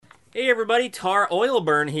Hey everybody, Tar Oil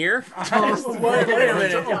Burn here. Wait a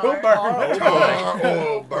minute. Tar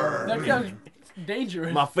oil burn. That sounds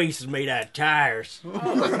dangerous. My face is made out of tires. To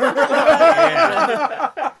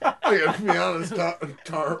be honest,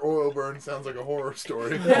 tar oil burn sounds like a horror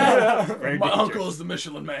story. My uncle is the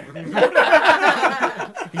Michelin Man.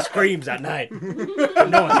 He screams at night.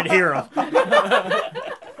 No one can hear him.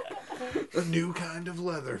 A new kind of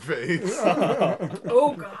Leatherface.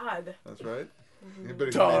 Oh God. That's right.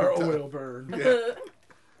 Anybody Tar named oil burn. Yeah.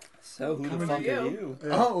 So who the Coming fuck to are you. you?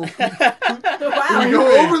 Oh, Wow. we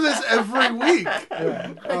go over this every week.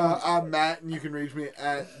 I'm Matt, and you can reach me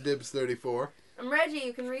at Dibs34. I'm Reggie.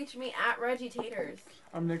 You can reach me at Reggie Taters.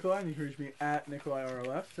 I'm Nikolai, and you can reach me at Nikolai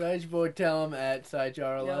RLF. Sage boy, tell him at Sage No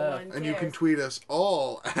RLF. one And you can cares. tweet us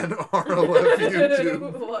all at RLF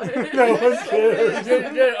YouTube. What? No one cares.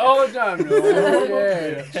 Did it all the time. No one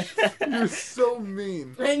cares. You're so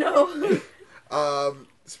mean. I know.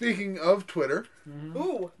 Speaking of Twitter,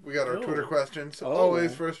 Ooh. we got our Ooh. Twitter questions. Oh.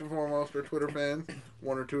 Always, first and foremost, our Twitter fans.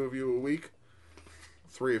 1 or 2 of you a week.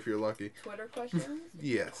 3 if you're lucky. Twitter questions.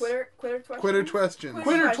 Yes. Quitter questions. Quitter questions.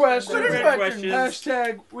 Quitter questions. questions. Quitter questions.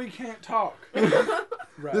 Hashtag we can't talk.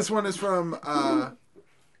 Right. This one is from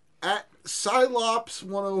at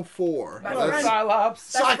Cylops104. That's Hello, right.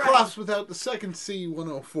 Cylops. That's Cyclops without the second C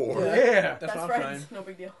 104. Yeah. That's what I'm friends. saying. No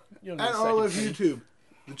big deal. You don't need At a all second of thing. YouTube.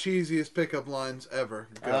 The cheesiest pickup lines ever.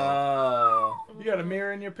 Go. Oh. You got a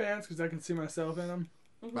mirror in your pants because I can see myself in them.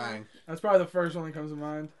 Bang. That's probably the first one that comes to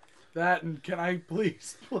mind. That and can I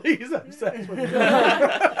please have sex with you?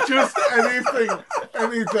 Just anything.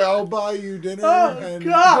 I'll buy you dinner Oh, and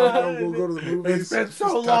God. we'll go to the movies. It's been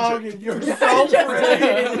so Just touch long it. and you're so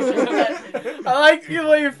pretty. I like the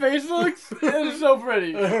way your face looks. It's so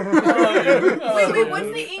pretty. Wait,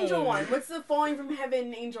 what's the angel one? What's the falling from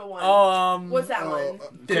heaven angel one? Oh, What's that Oh, one?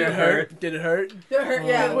 Did it hurt? Did it hurt? Did it hurt?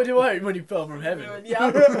 Yeah. What did it hurt when you fell from heaven?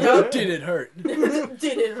 Yup. Yup. Did it hurt? Did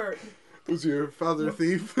it hurt? Was your father a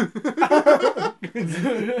thief?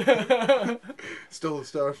 Stole the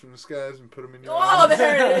stars from the skies and put them in your Oh, eyes.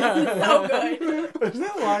 there it is. So good. Is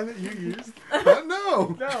that a line that you used?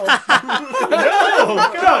 No. No. No,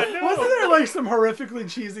 God, no. Wasn't there like some horrifically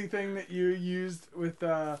cheesy thing that you used with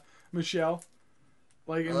Michelle?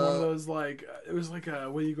 Like in one of those like it was like a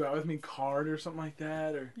 "Will you go out with me" card or something like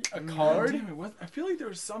that, or A card? Damn it, what? I feel like there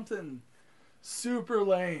was something super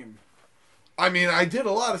lame. I mean, I did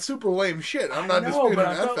a lot of super lame shit. I'm I not know, disputing but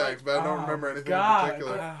I that felt fact, like- but I don't oh remember my anything God. in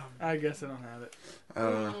particular. I guess I don't have it. I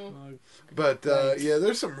don't know. Mm. But yeah,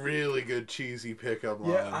 there's some really good cheesy pickup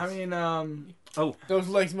lines. Yeah, I mean, Those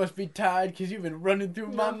legs must be tied because you've been running through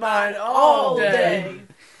my mind All all day. day.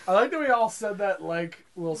 I like that we all said that like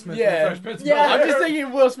Will Smith. Yeah. From Fresh Prince of Yeah. Bel-Air. I'm just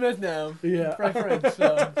thinking Will Smith now. Yeah. Fresh Prince.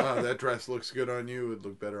 So. That dress looks good on you. It'd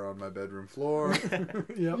look better on my bedroom floor.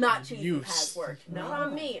 Yep. Not cheesy Use. has worked. Not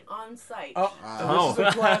on me. On site. Oh, Oh. this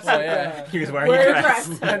is a classic. Oh, yeah. He was wearing Wear a a dress.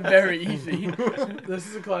 dress. I'm very easy. This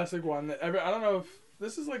is a classic one that I don't know if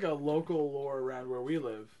this is like a local lore around where we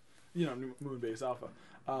live. You know, Moonbase Alpha.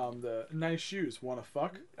 The nice shoes. Wanna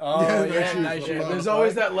fuck? Oh, Yeah, yeah, nice nice shoes. shoes. There's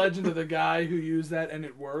always that legend of the guy who used that and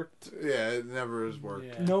it worked. Yeah, it never has worked.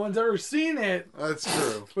 Yeah. No one's ever seen it, That's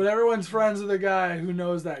true. but everyone's friends with the guy who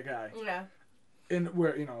knows that guy. Yeah. In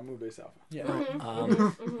where Moonbase Alpha. Yeah.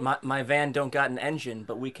 My van don't got an engine,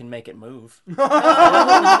 but we can make it move. Not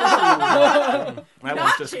That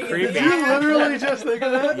one's just cheesy. creepy. Did you literally just think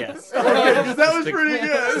of that? Yes. Okay, 'cause that was Just a- pretty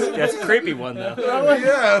good. That's a creepy one though.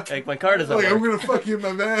 Yeah. Like my car doesn't Like, I'm work. gonna fuck you in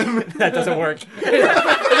my van. That doesn't work. It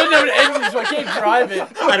doesn't have an engine, so I can't drive it.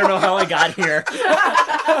 I don't know how I got here.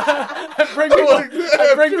 I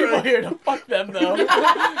bring people here to fuck them, though.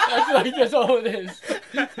 That's all it is.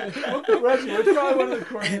 Reggie, what's probably one of the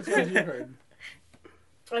corniest ones you've heard?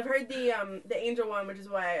 I've heard the angel one, which is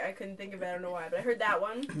why I couldn't think of it. I don't know why, but I heard that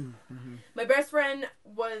one. My best friend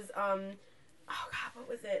was oh god, what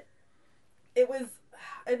was it? It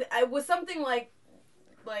was something like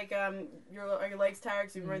your legs tired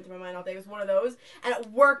because you've been running through my mind all day. It was one of those, and it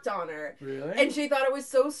worked on her. Really? And she thought it was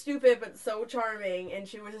so stupid but so charming, and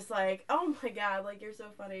she was just like, "Oh my god, like you're so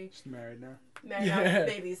funny." She's married now. Man, Yeah.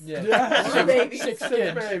 babies. Yeah. Yeah. Babies. Six Six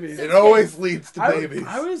kids. babies. It always leads to babies.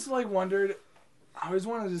 I always wondered. I always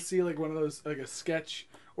wanted to see like one of those like a sketch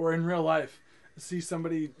or in real life, see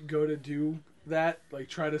somebody go to do that, like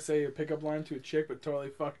try to say a pickup line to a chick, but totally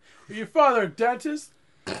fuck. Are your father a dentist?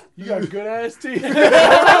 You got good ass teeth.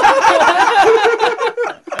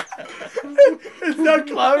 It's not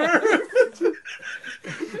clever.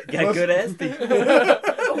 Got good ass.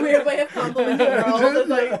 A weird way of complimenting girls. It's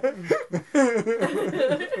like,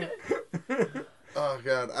 Oh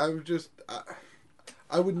god,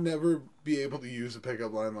 I would never be able to use a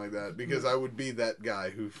pickup line like that because I would be that guy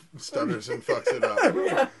who stutters and fucks it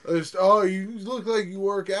up. Just, oh, you look like you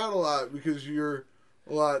work out a lot because you're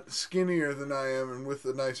a lot skinnier than I am and with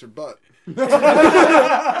a nicer butt. Not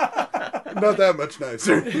that much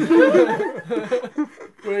nicer.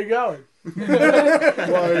 Where you going?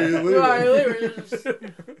 Why are you leaving? Why are you leaving? It just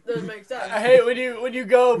doesn't make sense. I hate when you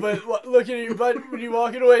go, but looking at your butt when you're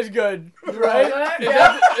walking away is good, right? Is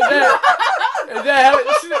Yeah. that how?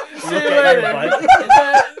 See you Look at your later. butt.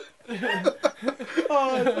 Is that,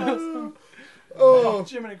 Oh, that's awesome. Oh,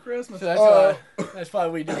 Jiminy Christmas. so that's why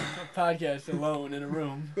we do a podcast alone in a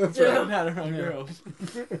room, that's Yeah. right. not around girls.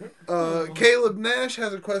 Caleb Nash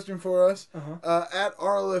has a question for us Uh-huh. at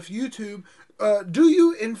RLF YouTube. Do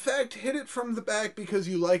you, in fact, hit it from the back because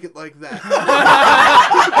you like it like that?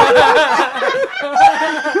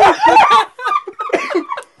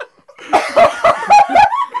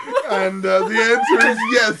 And the answer is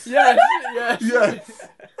yes. Yes. Yes.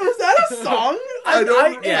 Is that a song? I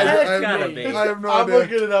don't. Yeah, I that's gotta be. I have no I'm idea.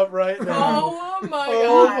 looking it up right now. Oh my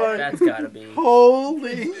Oh god. my- That's gotta be.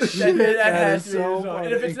 Holy shit. That has is to be. so a song. funny.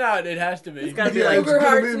 And if it's not, it has to be. It's gotta be Yeah, like it's gonna be a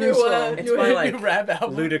Uberhart's new new song. It's new by, hit. like, New rap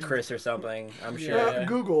album. Ludacris or something. I'm sure. Yeah.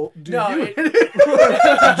 Google. Do No, you it- hit it?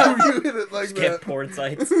 Do you hit it like Skip that? porn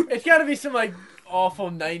sites. It's got to be some like awful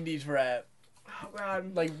 '90s rap, Oh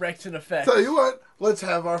god. like Rex and Effects. Tell you what, let's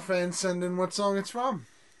have our fans send in what song it's from.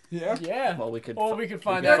 Yeah. Yeah. Well, we could. Or we could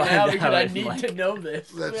find could out find now out because I if, need like- to know this.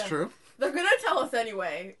 That's Yeah. true. They're gonna tell us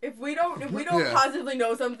anyway. If we don't Yeah. positively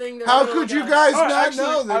know something, they're How gonna could you look guys Oh, not actually,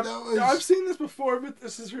 know that I've, that was... I've seen this before, but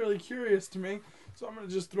this is really curious to me. So I'm going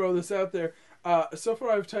to just throw this out there. So far,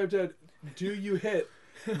 I've typed out, do you hit?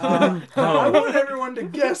 I want everyone to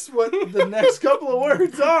guess what the next couple of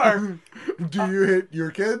words are. Do you hit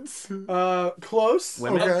your kids? Close.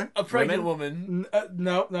 Women? Okay. A pregnant woman.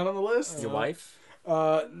 No, not on the list. Your wife?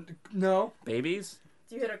 No. Babies?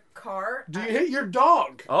 Do you hit a car? Do you hit your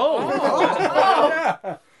dog? Oh!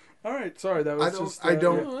 Yeah. All right. Sorry, that was I don't- just. I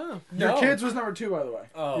don't- yeah. Oh, Your no. kids was number 2, by the way.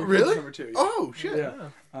 Oh. Your Really? kids number 2. Yeah. Oh, shit. Yeah.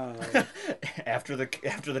 After the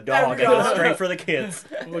dog, I dog. go straight for the kids.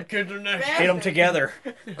 What kids are next? Hit them together.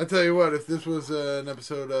 I tell you what, if this was an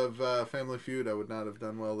episode of Family Feud, I would not have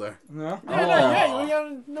done well there. No. Yeah, no, yeah, we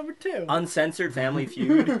got number 2. Uncensored Family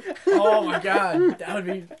Feud. Oh my god, that would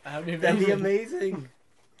be That'd be amazing.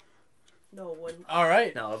 No one. All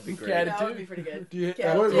right. No, it'd be Yeah, great. That would be pretty good. Do you hit?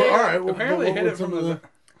 Yeah. All right. Well, Apparently, what hit would it from some of the.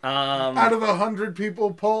 Out of 100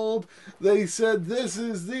 people polled, they said this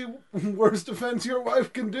is the worst offense your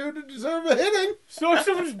wife can do to deserve a hitting. Suck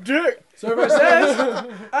someone's dick. So everybody says,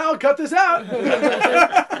 "I'll cut this out."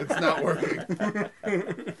 It's not working.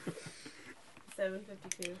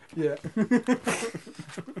 7:52. Yeah.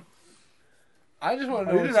 I just want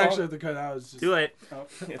to I know what didn't song. actually have to cut out. It's just. Too late. Oh.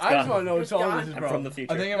 It's I just gone. want to know what It's song gone. this is I'm from. from the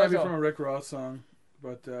future. I think it might be That's from all. a Rick Ross song,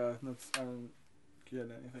 but that's I don't get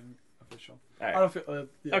anything official. All I right. don't feel.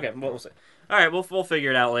 Yeah. Okay, we'll see. All right, we'll figure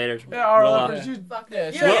it out later. Yeah. All We'll, right. Yeah. You, Fuck Yeah,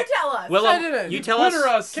 it. so- You tell us. We'll, Send it in. you tell Twitter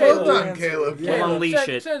us. us. Caleb. Well done, Caleb. We'll Caleb, unleash send,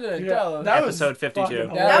 it. Send it in. Yeah, Tell us. that was Episode 52.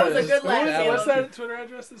 fucking That was a hilarious. good laugh, What's Caleb. that Twitter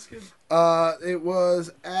address? This kid. It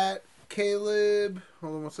was at Caleb.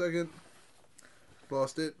 Hold on one second.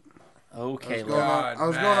 Lost it. Okay, I was going on, I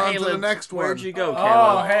was man. going on to the Caleb, next one. where'd you go, Oh,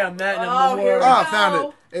 Caleb? hey, I'm that Oh, number here one. we Ah, go. found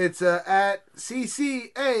it. It's at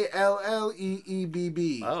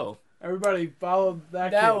CCALLEEBB. Oh, Everybody follow that.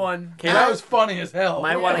 That kid. one. Caleb, That was funny as hell.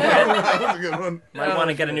 might want to that get was a good one. might want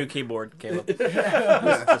to get a new keyboard, Caleb.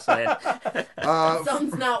 Just saying.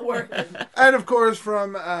 Something's not working. And of course,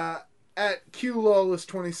 from at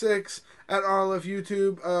QLawless26 at RLF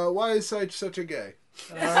YouTube. Why is Seich such a gay?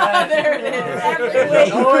 There it is.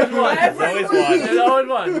 There's always one. There's always one. There's always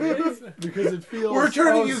one. Because it feels. We're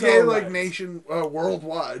turning oh, you so gay right. like nation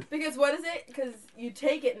worldwide. Because what is it? Because you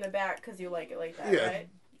take it in the back because you like it like that, Yeah. right?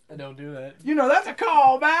 I don't do that. You know that's a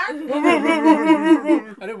callback. I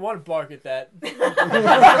didn't want to bark at that. But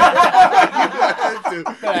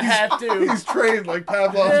I had to. He's trained like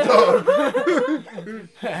Pavlov's dog.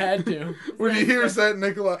 I had to. When he hears that,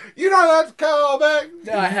 Nikolai, you know that's callback.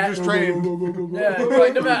 Yeah, I had He's just trained. Yeah,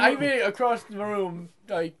 like no matter, I mean across the room,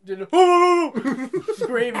 like did a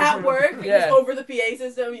screaming At work, you Yeah. just over the PA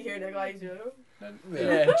system, you hear Nikolai do it.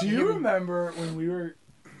 Yeah. Do you remember when we were?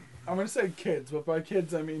 I'm gonna say kids, but by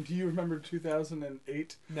kids I mean, do you remember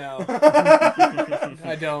 2008? No,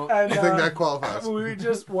 I don't. And, I think that qualifies. we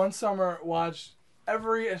just one summer watched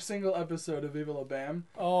every single episode of Viva La Bam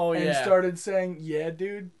Oh and yeah. started saying, "Yeah,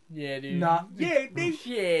 dude," Yeah, dude. not "Yeah, dude."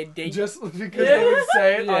 Yeah, dude. Just because they would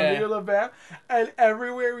say it on Yeah. Viva La Bam, and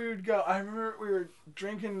everywhere we would go, I remember we were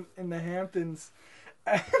drinking in the Hamptons,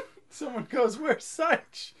 and Someone goes, "Where's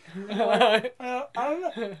Sitch?" I don't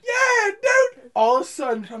know. Yeah, dude. All of a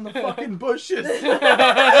sudden, from the fucking bushes,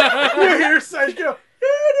 you hear Sitch go,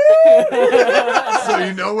 "Yeah, dude." So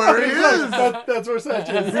you know where he is. That's where Sitch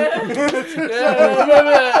is. That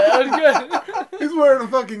was good. He's wearing a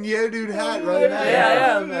fucking yeah dude hat right now. Yeah, I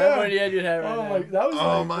am. Yeah. I'm wearing the dude hat right Oh now. my, that was.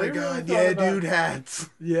 Oh like, my we really god, thought yeah about- dude hats.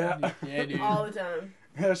 Yeah. Yeah, dude. All the time.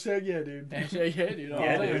 Hashtag yeah, dude. Yeah, dude. All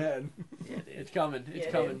Yeah, the dude. time. Head. Yeah, dude. It's coming. It's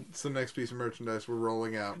Yeah, coming. It's the next piece of merchandise we're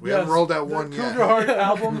rolling out. We Yes, haven't rolled out the one Cougar yet. Heart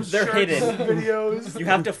albums, They're shirts, hidden. videos. You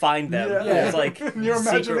have to find them. Yeah. There's like Your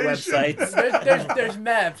secret imagination. websites. There's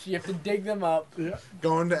maps. You have to dig them up. Yeah.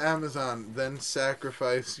 Go into Amazon, then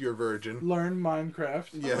sacrifice your virgin. Learn Minecraft.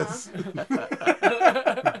 Yes.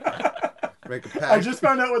 Make a pack. I just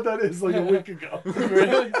found out what that is like a week ago.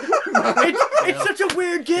 Really? It's such a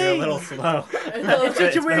weird You're a game. little slow. It's such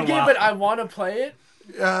It's a been weird a game, while. but I want to play it.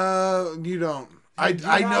 You don't.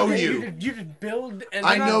 I know you. You just build and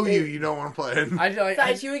I know you. You don't want to play it. I like.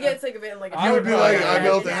 Besides, you would get sick of it in like a You would be probably like, I not.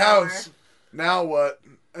 built a house. Now what?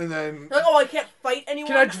 And then Like, oh, I can't fight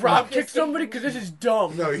anyone. Can I drop kick Just- somebody? Because this is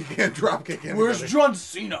dumb. no, you can't drop kick anybody. Where's John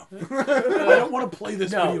Cena? I don't want to play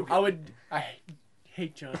this video No, game. I would. I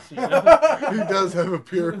hate John Cena. He does have a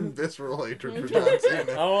pure and visceral hatred for John I Cena.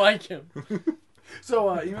 don't like him.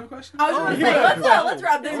 So, email question? I was gonna say, yeah. let's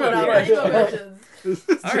wrap this one up. Yeah. Right? Email questions. This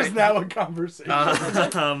is All just right. now a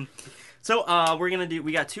conversation. So we're gonna do.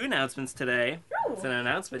 We got 2 announcements today. Ooh. It's an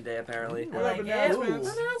announcement day apparently. I like it. Announcements.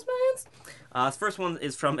 Announcements. This first one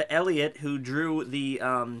is from Elliot, who drew the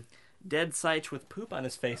dead Sitch with poop on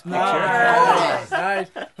his face picture. Nice. Nice.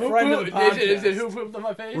 Who Friend of pooped? the Is it podcast. who pooped on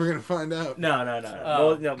my face? We're gonna find out. No. Oh.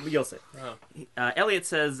 Well, no, you'll see. Oh. Elliot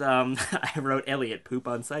says, I wrote Elliot poop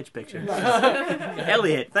on Sitch picture.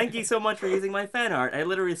 Elliot, thank you so much for using my fan art. I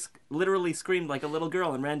literally screamed like a little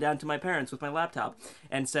girl and ran down to my parents with my laptop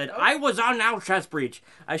and said, I was on Al Chest Breach.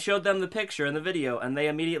 I showed them the picture and the video, and they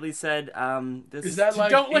immediately said, this Is that like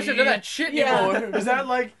Don't listen to that shit Yeah. anymore. Is that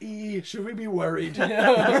like should we be worried?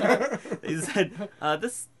 He said,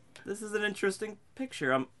 this is an interesting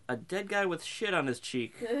picture. I'm a dead guy with shit on his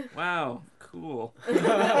cheek. Wow, cool. Then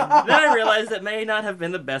I realized it may not have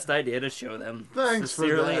been the best idea to show them. Thanks for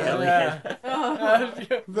Sincerely, that.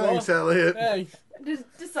 Elliot. Thanks, Elliot. Thanks. Just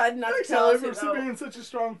decide not Thanks, to tell Elliot, us. for being such a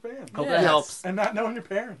strong fan. Hope Yeah. that Yes. helps. And not knowing your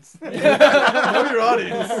parents. know your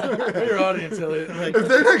audience. Know your audience, Elliot. Like, If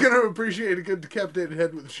they're not gonna appreciate a good decapitated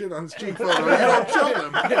head with shit on his cheek photo, you don't show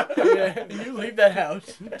them. Yeah, you leave that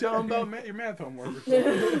house. tell them about your math homework. Or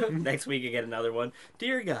something. Next week, I get another one.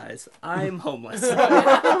 Dear guys, I'm homeless.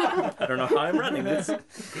 I don't know how I'm running this.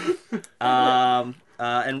 And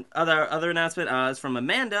other announcement is from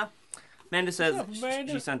Amanda. Amanda says, What's up,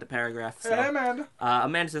 Amanda? she sent a paragraph. So. Hey, Amanda.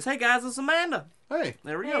 Amanda says, hey guys, it's Amanda. Hey,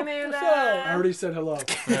 There we Hey, go. Amanda. What's up? I already said hello.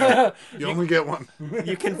 you only get one.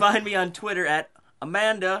 You can find me on Twitter at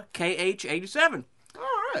AmandaKH87. All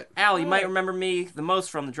right. Al, you might remember me the most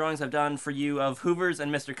from the drawings I've done for you of Hoovers and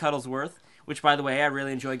Mr. Cuddlesworth, which, by the way, I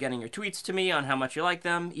really enjoy getting your tweets to me on how much you like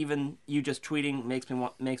them. Even you just tweeting makes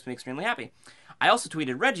me extremely happy. I also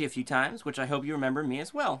tweeted Reggie a few times, which I hope you remember me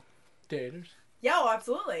as well. Taters. Yo,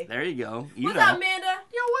 absolutely. There you go. You What's know. up, Amanda?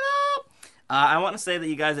 Yo, what up? I want to say that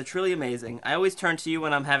you guys are truly amazing. I always turn to you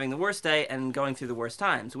when I'm having the worst day and going through the worst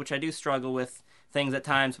times, which I do struggle with things at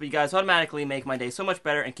times, but you guys automatically make my day so much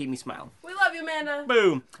better and keep me smiling. We love you, Amanda.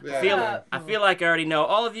 Boom. Yeah. I feel like I already know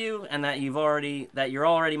all of you and that you're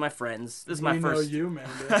already my friends. This is my we first know you, Amanda.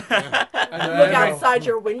 I know, Look every- outside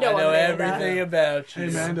your window, I know Amanda. everything about you. Hey,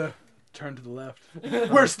 Amanda. Turn to the left.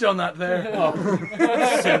 We're still not there. Oh.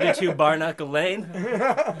 72 Barnacle Lane.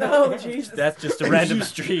 Oh, Jesus. That's just a random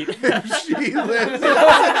street. She lives.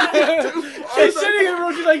 She's sitting in the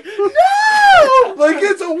room, she's like, Like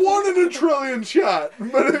it's a 1 in a trillion shot.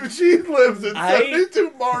 But if she lives at I-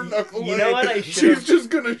 72 Barn Knuckle You know what I Lane, should've- she's just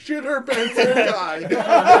gonna shit her pants and die.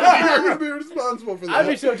 You're gonna be responsible for that. I'd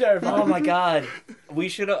be so terrified. Oh my god. I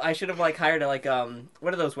should have like hired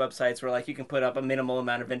what are those websites where like you can put up a minimal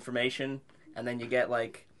amount of information and then you get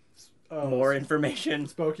like more information.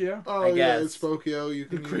 Spokio? Oh I yeah, guess. it's Spokio. You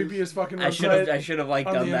The can use. creepiest fucking I website. should have like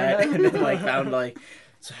on done the that and internet. then like found like,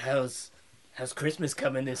 so how's Christmas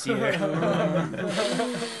coming this year?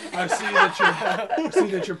 I see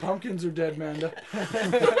that your pumpkins are dead, Amanda.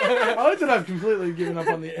 I like that I've completely given up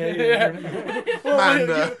on the A.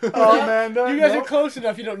 Amanda. Oh, Amanda. You guys Nope. are close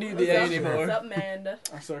enough, you don't need the A What's anymore. up, Amanda?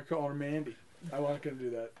 I started calling her Mandy. I wasn't gonna do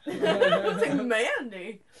that. It's like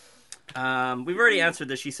Mandy. We've already answered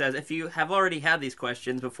this. She says, if you have already had these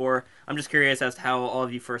questions before, I'm just curious as to how all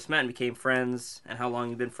of you first met and became friends and how long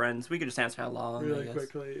you've been friends. We could just answer how long. Really I guess.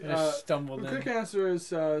 quickly. I just stumbled The in. quick answer is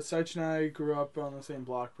Seich and I grew up on the same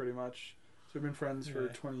block pretty much. So we've been friends for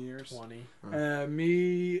 20 years. 20. I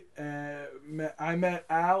met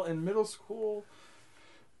Al in middle school.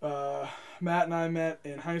 Matt and I met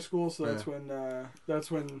in high school, so that's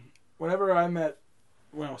when whenever I met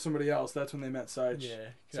somebody else, that's when they met Seich. Yeah.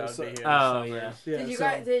 So- 'cause I would be so- here in the Oh, summers. Yeah, Did you so-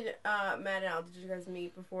 guys Matt and Al, did you guys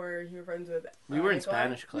meet before you were friends with? We were in Nikolai?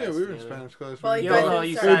 Spanish class. Yeah, we were in together. Spanish class. Well, we you Yeah, guys well, didn't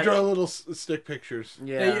you start- we said- draw little stick pictures.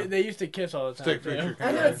 Yeah. They used to kiss all the time. Stick too. picture.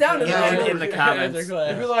 That's what it sounded Yeah, like. in the comments. After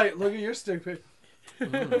class. If you're like, look at your stick pic.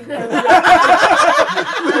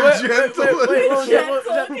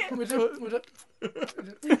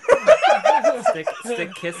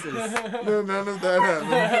 Stick kisses. No, none of that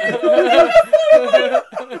happened.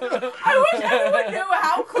 I wish everyone knew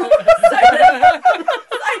how close Simon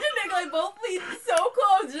and Nikolai both leaned so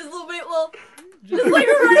close, just a little bit, just like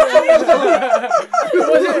right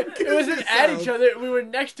It wasn't at each other. We were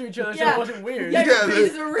next to each other, so Yeah. it wasn't weird. Yeah, Yeah, your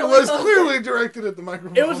faces were it really was close. clearly directed at the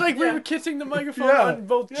microphone. It was like we Yeah. were kissing the microphone Yeah. on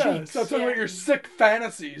both Yeah, cheeks. stop talking Yeah. about your sick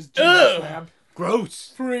fantasies. Ugh. Snap.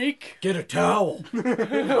 Gross. Freak. Get a towel.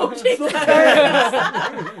 Oh, Jesus.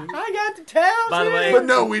 I got the towels. By the here. way- But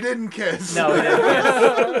no, we didn't kiss. No, we didn't.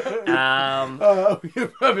 We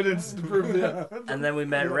have evidence to prove it. And then we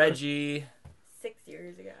met Reggie. 6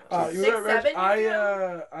 years ago. You 6, met Reg- 7 years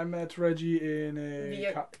ago? I met Reggie in a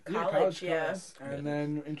Via college college, yeah. class, and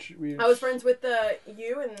then we. I was friends with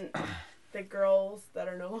you and the girls that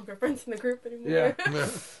are no longer friends in the group anymore. Yeah. Yeah.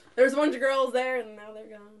 There was a bunch of girls there, and now they're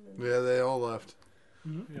gone. And... Yeah, they all left.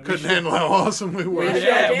 Yeah, we Couldn't showed- handle how awesome we were. we showed-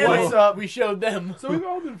 Yeah, yeah, what's what's up? We showed them. So we've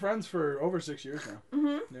all been friends for over 6 years now.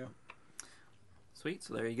 Mm-hmm. Sweet,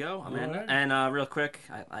 so there you go, Amanda. Alright. And real quick,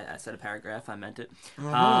 I said a paragraph, I meant it.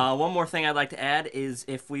 Uh-huh. One more thing I'd like to add is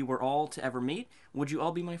if we were all to ever meet, would you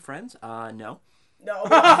all be my friends? No. No.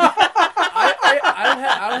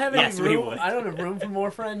 I don't have any Yes, we room. would. I don't have room for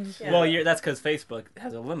more friends. Yeah. Well, that's because Facebook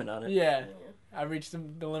has a limit on it. Yeah. I reached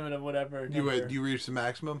the limit of whatever. number. You reached the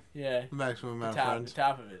maximum? Yeah. The maximum The amount of top, the friends?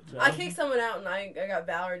 top of it. So. I kicked someone out, and I got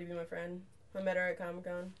Valerie to be my friend. I met her at Comic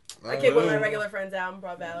Con. I Oh, kicked one of my yeah. regular friends out and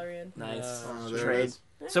brought Valerie in. Nice. Oh, there it Trade. is.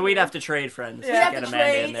 So we'd have to trade friends We'd to have get to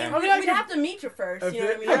Amanda trade. in there. I mean, I We'd could- have to meet you first. You know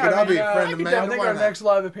what I mean? I'll be a friend of I Amanda, think why our not? next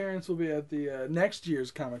live appearance will be at the next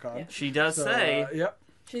year's Comic Con. Yeah. She does So, say, yep.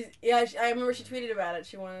 I remember she tweeted about it.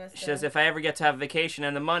 She wanted us to. she says, if I ever get to have vacation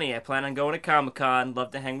and the money, I plan on going to Comic-Con.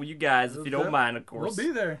 Love to hang with you guys if you don't mind, of course. We'll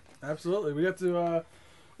be there. Absolutely. We got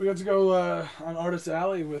to go on Artist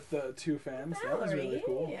Alley with 2 fans. That was really Valerie,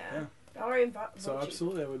 cool. yeah. Valerie and So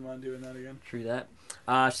absolutely, I wouldn't mind doing that again. True that.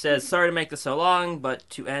 She says, sorry to make this so long, but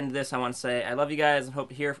to end this, I want to say I love you guys and hope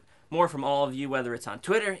to hear more from all of you, whether it's on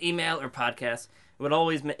Twitter, email, or podcast.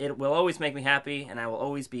 It will always make me happy, and I will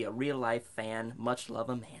always be a real-life fan. Much love,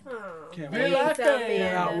 Amanda. Oh, Can't wait. thanks, Cannot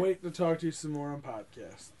Amanda. wait to talk to you some more on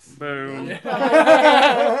podcasts. Boom.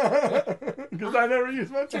 Because I never use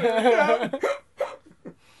my Twitter account.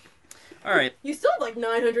 All right. You still have like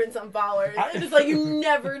 900 and some followers. It's just like you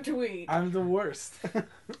never tweet. I'm the worst. That's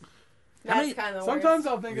many- kind of Sometimes worst.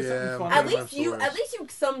 I'll think of Yeah, something At funny. Pretty least much the you. worst. At least you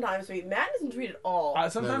sometimes tweet. Matt doesn't tweet at all.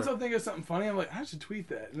 Sometimes Never. I'll think of something funny. I'm like, I should tweet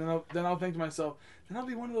that, and then I'll think to myself, then I'll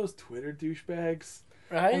be one of those Twitter douchebags,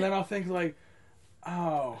 Right? and then I'll think like,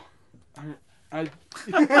 oh, I'm not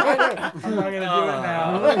gonna do it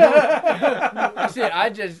now. See, I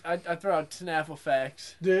throw out Snaffle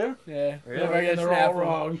facts. Do you? Yeah. Really? Whenever I get And they're all Snaffle.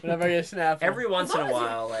 wrong. Whenever I get Snaffle. Every once in long a as you-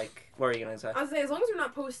 while, like, what are you going to say? I was saying, as long as you're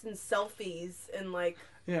not posting selfies and like.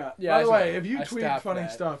 Yeah. Yeah, By the I way, stopped- if you I tweet stopped funny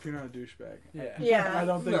that. stuff, you're not a douchebag. Yeah. Yeah. I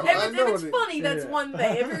don't think. No, If I it's, know if it's what it- funny, that's yeah. one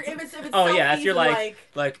thing. If it's Oh, yeah, if selfies you're and,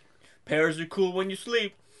 like, pears are cool when you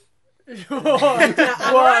sleep. yeah, I'm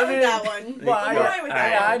alright with that one. well, I'm yeah, alright with yeah,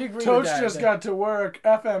 that. yeah, one. I'd agree Toach with that. just got to work.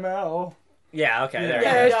 FML. Yeah, okay, there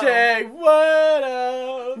Yeah. you go. Hashtag what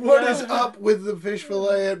up? What is up with the fish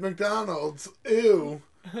fillet at McDonald's? Ew.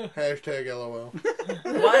 Hashtag LOL.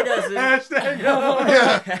 Why doesn't... Hashtag.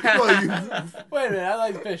 Yeah. Well, you, Wait a minute, I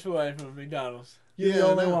like fish fillet from McDonald's. You're Yeah, the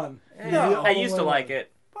only no. one. No. I used to like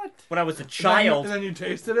it What? when I was a child. And then you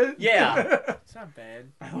tasted it. Yeah. It's not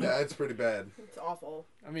bad. yeah, it's pretty bad. It's awful.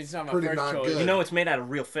 I mean, it's not my Pretty first not choice. good. You know it's made out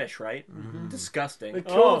of real fish, right? Mm-hmm. Disgusting. They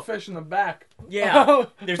kill Oh. the fish in the back. Yeah. Oh.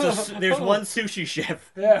 There's one sushi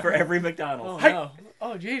chef Yeah. for every Oh, McDonald's. no.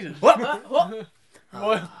 Oh, Jesus. What?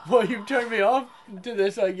 Well, you turned me off to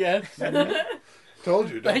this, I guess. Told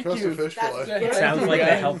you, don't Thank trust you. a fish That's fillet. good. Sounds like the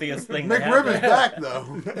guys. healthiest thing. they McRib have. is back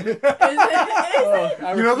though. Is it?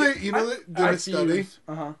 I You know refuse- they did I a study. refuse.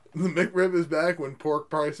 Uh-huh. The McRib is back when pork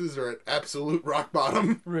prices are at absolute rock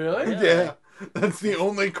bottom. Really? Yeah. That's the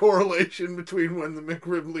only correlation between when the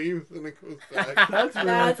McRib leaves and it goes back. That's really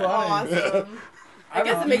That's funny. awesome. I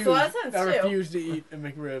guess it makes a lot of sense I too. refuse to eat a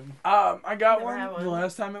McRib. I got Never had one one. the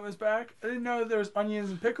last time it was back. I didn't know there was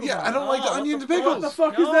onions and pickles. Yeah, on I it. don't like the what onions and fuck? pickles. What the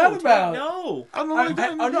fuck No, is that Ted, about? No. I don't like the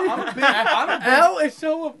onions. I'm a big Al is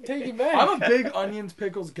so taken back. I'm a big onions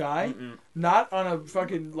pickles guy. Mm-mm. Not on a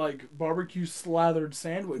fucking like barbecue slathered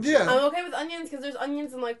sandwich. Yeah. I'm okay with onions because there's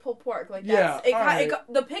onions in like pulled pork. Like Yeah, that's, alright.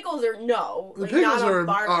 the pickles are no. The Like, pickles not are on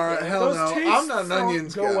barbecue. alright, hell Those no. tastes I'm not an don't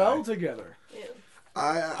onions go guy. well together. Yeah.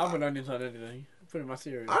 I I put onions on anything. Put in my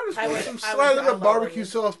cereal. I just I want would- some I would slathered love up barbecue onions.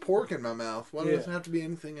 sauce pork in my mouth. Why Yeah. does it have to be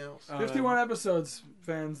anything else? 51 episodes,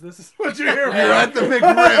 fans. This is what you're hearing. You're at the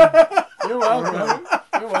McRib. You're welcome.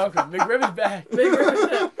 You're welcome. McRib is back. Big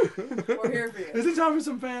We're here for you. Is it time for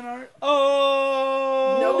some fan art?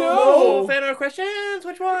 Oh No. Fan art questions.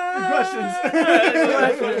 Which one? Questions.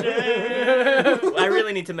 I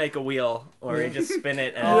really need to make a wheel, or you just spin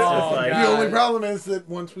it, and it's Oh, just like. The God. only problem is that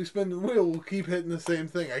once we spin the wheel, we'll keep hitting the same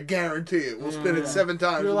thing. I guarantee it. We'll spin it 7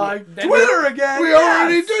 times. You're like, Then Twitter again. we yes!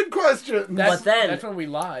 already did questions. That's, But then- that's when we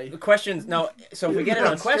lie. The questions. No, so if we get it on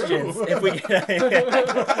That's questions, true. if we get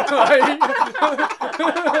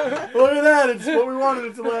Look at that. It's what we wanted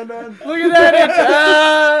it to land on. Look at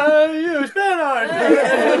that! It's you, fan art.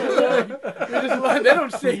 We just lie. They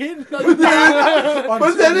don't see it. But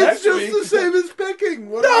then it's next just week. the same as picking.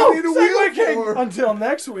 What do No, I need a Segway wheel King. for? Until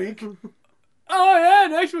next week, Oh yeah,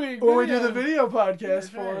 next week. when we do yeah. the video podcast That's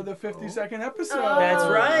for right. the 52nd episode. That's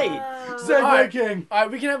right. Segway Alright. King. All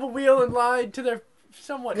right, we can have a wheel and lie to their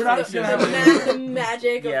somewhat. We're not faces. gonna have The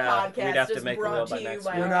magic of Yeah, podcasts we'd have to just make a brought wheel to by you next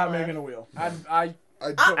by week. We're our not life. making a wheel. I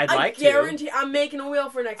I'd like to. guarantee I'm making a wheel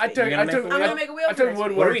for next I week. took You're I gonna took make a I'm wheel? gonna make a wheel I for took next week. What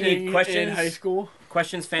do we woodworking need? Questions? in high school,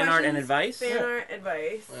 Questions, fan art, and advice. Fan art,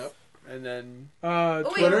 advice. Yep. and then Oh, wait,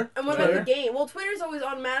 Twitter? and what about Twitter? the game? Well, Twitter's always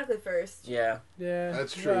automatically first. Yeah. yeah,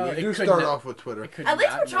 That's true. well, we it do could start not- off with Twitter. it could At least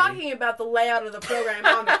not we're be. talking about the layout of the program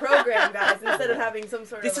on the program, guys, instead of having some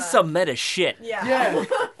sort This of. is some meta shit. Yeah. Yeah.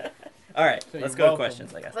 All right, So let's you're go to welcome.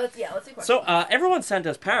 questions, I guess. let's do questions. So, everyone sent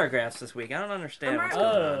us paragraphs this week. I don't understand what's going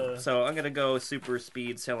Alright. on. So, I'm going to go super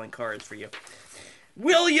speed selling cards for you.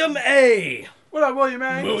 William A. What up, William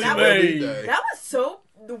A? William That A. Big day. That was so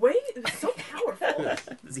the way it was so powerful.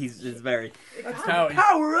 He's very. God. How he-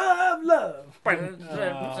 Power of love.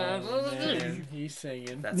 Oh, man, he's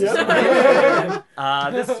singing. That's Yep.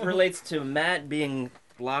 This relates to Matt being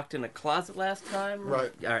locked in a closet last time.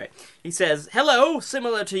 Right. All right. He says, "Hello,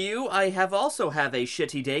 similar to you, I have also have a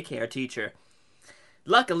shitty daycare teacher.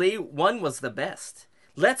 Luckily, one was the best.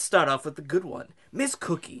 Let's start off with the good one. Miss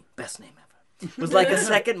Cookie, best name ever, was like a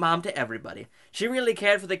second mom to everybody. She really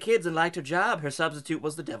cared for the kids and liked her job. Her substitute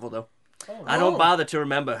was the devil, though. I don't bother to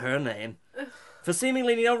remember her name. For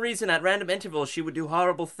seemingly no reason, at random intervals, she would do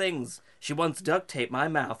horrible things. She once duct taped my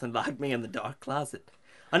mouth and locked me in the dark closet.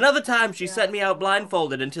 Another time, she sent me out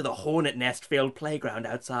blindfolded into the hornet nest-filled playground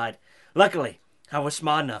outside. Luckily, I was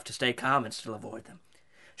smart enough to stay calm and still avoid them.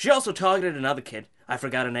 She also targeted another kid. I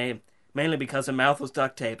forgot her name, mainly because her mouth was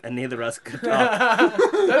duct tape and neither of us could talk.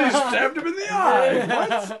 Then he stabbed him in the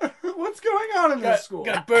eye. What's going on in this school?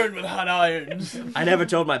 Got burned with hot irons. I never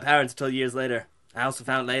told my parents until years later. I also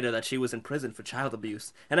found later that she was in prison for child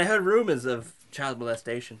abuse, and I heard rumors of child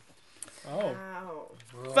molestation. Oh. Wow.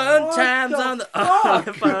 Fun What times the on the fuck?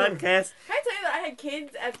 podcast. Can I tell you that I had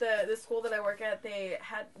kids at the school that I work at? They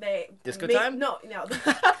Disco made, time? No.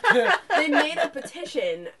 They made a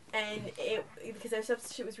petition, and it because their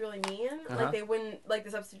substitute was really mean. Uh-huh. Like they wouldn't like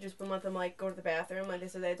the substitute just wouldn't let them like go to the bathroom. Like they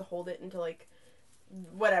said they had to hold it until like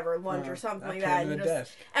whatever lunch or something like that, In and, the just,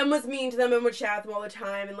 desk. and was mean to them and would shout at them all the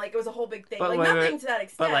time, and like it was a whole big thing. But like wait, nothing wait, to that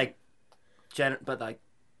extent. But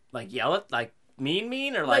like yell at, like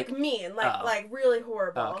mean, or like mean, Oh. like really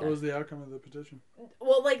horrible. Okay. What was the outcome of the petition?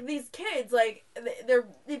 Well, like these kids, like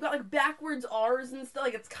they've got like backwards R's and stuff.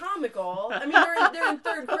 Like it's comical. I mean, they're in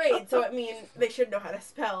third grade, so I mean they should know how to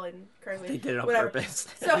spell and correctly. they did it on whatever. purpose,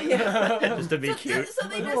 So yeah. just to be So, cute. so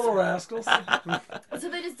they Little just rascals. so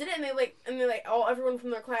they just did it, and they like all everyone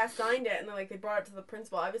from their class signed it, and then like they brought it to the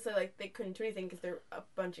principal. Obviously, like they couldn't do anything because they're a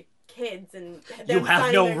bunch of kids, and You them have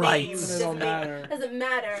signing no their rights. names It don't matter. Doesn't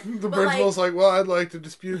matter. The But, principal's like, well, I'd like to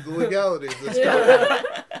dispute the legality of this document.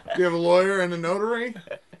 Do you have a lawyer and a notary?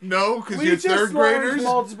 No, because We you're just third learned graders.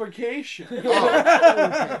 multiplication.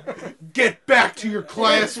 Oh. Get back to your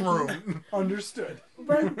classroom. Understood. But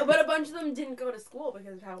But a bunch of them didn't go to school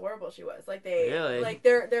because of how horrible she was. Like they, Really? like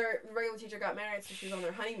their regular teacher got married, so she was on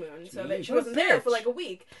their honeymoon. So Jeez. she wasn't there for like a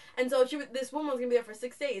week, and so this woman was gonna be there for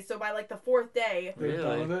 6 days. So by like the 4th day, They're done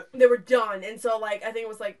Really? with it. they were done. And so like I think it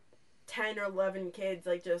was like 10 or 11 kids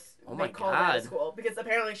like just Oh my they called out of God. school because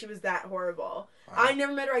apparently she was that horrible. Wow. I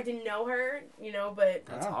never met her. I didn't know her, but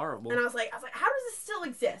That's Wow. horrible. and I was like, how does this still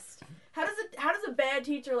exist? How does a bad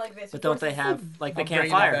teacher like this? But don't they force- have like they I'm can't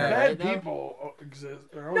bringing it fire her? back. Right? Bad though? people exist.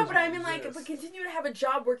 They're No, always but I gonna mean like, exist. but continue to have a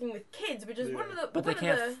job working with kids, which is Yeah. one of the. But they one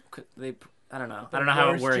can't. Of the, They. I don't know. The I don't know how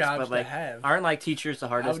it worst works, jobs but to like, have. aren't like teachers the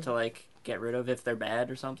hardest would- to like get rid of if they're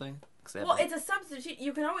bad or something? 'Cause they have, well, like- it's a substitute.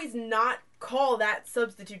 You can always not call that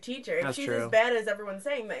substitute teacher if That's she's true. as bad as everyone's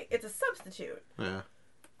saying. Like, it's a substitute. Yeah.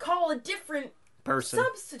 Call a different person.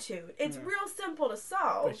 substitute. It's real simple to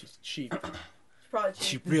solve. But she's cheap. It's probably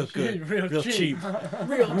cheap. real Real cheap. Real cheap.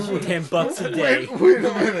 $10 a day. Wait a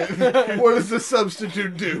minute. What does the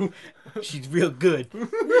substitute do? She's real good.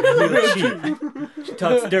 Real cheap. She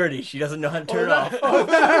talks dirty. She doesn't know how to turn it off.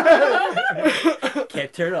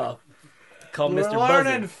 Can't turn it off. Call We're Mr.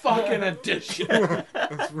 learning Buzzard. fucking addition.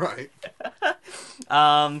 That's right.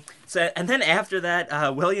 So and then after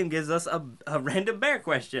that, William gives us a random bear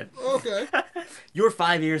question. Okay. You're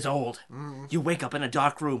 5 years old. You wake up in a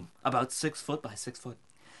dark room, about 6 foot by 6 foot.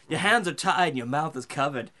 Your hands are tied and your mouth is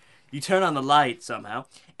covered. You turn on the light somehow,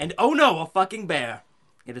 and oh no, a fucking bear.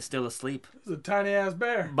 It is still asleep, It's a tiny ass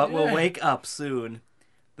bear. but will Yeah. wake up soon.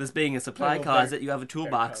 This being a supply Little closet, bear- you have a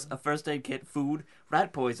toolbox, cub. a first aid kit, food,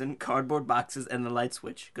 rat poison, cardboard boxes, and the light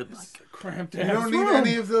switch. Good luck. Cramped You ass don't need room.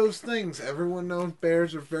 any of those things. Everyone knows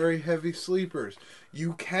bears are very heavy sleepers.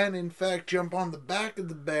 You can, in fact, jump on the back of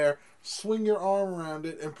the bear, swing your arm around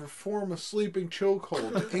it, and perform a sleeping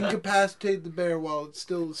chokehold to incapacitate the bear while it's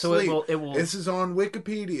still So asleep. it will This is on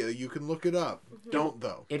Wikipedia. You can look it up. Don't,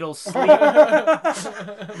 though. it'll sleep.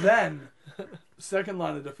 Then, second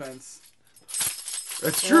line of defense.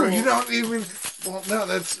 That's true. You don't even... Well, no,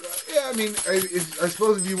 that's... yeah, I mean, I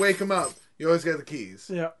suppose if you wake him up, you always got the keys.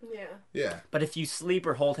 Yeah. Yeah. Yeah. But if you sleep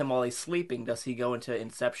or hold him while he's sleeping, does he go into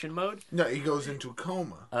Inception mode? No, he goes into a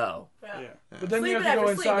coma. Oh. Yeah. But then you Sleeping have to go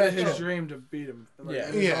after sleep inside of is his true. dream to beat him. Like, Yeah.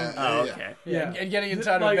 in his Yeah. own- Oh, Yeah. okay. Yeah. And getting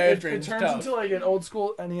inside Like, of a bear's it dream is turns tough. into like an old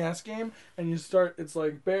school NES game, and you start. It's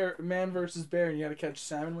like man versus bear, and you got to catch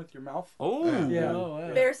salmon with your mouth. Oh. Yeah. Oh,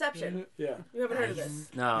 wow. Bearception. Yeah. You haven't heard of this?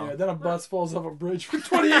 No. Yeah. Then a bus falls off a bridge for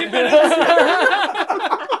 28 minutes.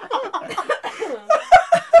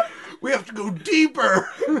 We have to go deeper!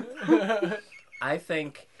 I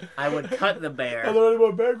think I would cut the Are bear. there any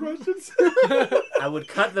more bear questions? I would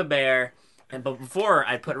cut the bear, but before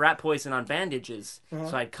I'd put rat poison on bandages. Uh-huh.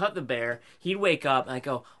 So I'd cut the bear. He'd wake up, and I'd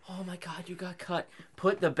go, "Oh my God, you got cut!"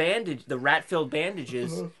 Put the rat-filled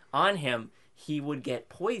bandages Uh-huh. on him. He would get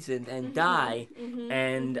poisoned Mm-hmm. and die,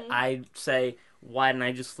 and I'd say, "Why didn't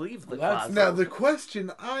I just leave the Well, that's- closet?" Now, the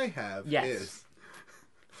question I have Yes. is...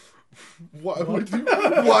 Why would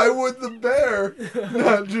the bear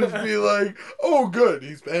not just be like, oh, good,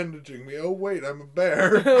 he's bandaging me. Oh, wait, I'm a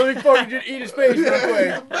bear. Let me fucking just eat his face real Yeah,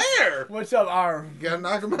 he's a quick. bear. What's up, arm? You gotta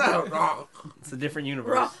knock him out. Oh. It's a different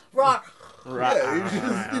universe. Raw, raw.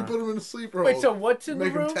 Yeah, you put him in a sleeper Wait, hold. so what's in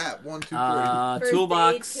Make the him room? tap. 1, 2, 3. First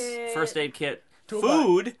Toolbox, aid kit. first aid kit, Toolbox.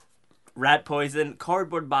 food, rat poison,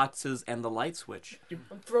 cardboard boxes, and the light switch.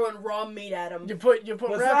 I'm throwing raw meat at him. You put That's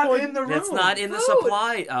rat not poison in the room. That's not in the Food.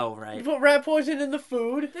 supply. Oh, You right. put rat poison in the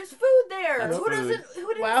food. There's food there. That's Who food. doesn't? Who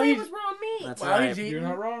didn't Wow, say it he's- was raw meat? That's While right. he's eating, You're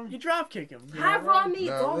not wrong. you drop kick him. Have raw meat.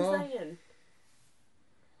 Not That's all wrong. I'm saying.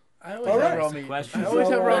 I always All have right. raw That's the meat. question. I always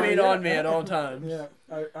have raw meat Yeah. on me at all times. Yeah,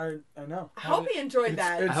 I know. I hope you enjoyed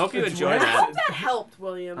that. I hope you it's enjoyed rancid. I hope that helped,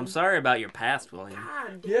 William. I'm sorry about your past, William.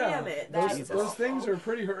 God Yeah, damn it. those, That's those things are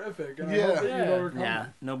pretty horrific. And I Yeah. hope that Yeah. you've overcome Yeah,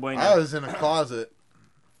 them. no bueno. I was in a closet.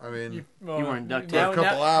 I mean, You weren't duct for tape. a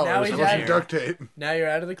couple hours. Now I he's wasn't out. duct tape. Now you're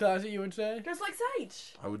out of the closet, you would say? just like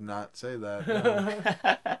Sage. I would not say that.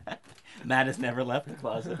 No. Matt has never left the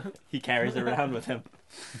closet. He carries it around with him.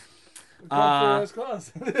 Comfort ass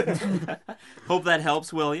closet. Hope that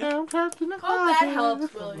helps, William. Hope that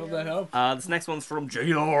helps, Hope that William. helps. This next one's from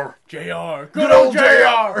JR. JR. Good old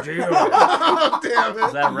JR. JR. Oh, damn Is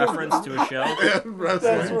it. that a reference to a show? Yeah,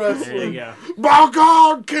 wrestling. That's There wrestling. you go. By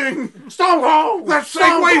God, King! Stone Cold! That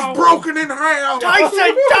Segway's broken in half!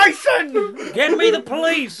 Tyson! Tyson! Get me the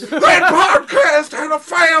police! That podcast had a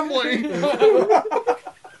family!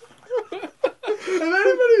 If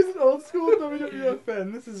anybody's an old school WWF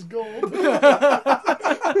fan, this is gold. And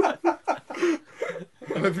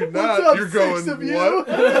if you're What's not, up, you're 6 going, of you?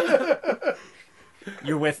 what?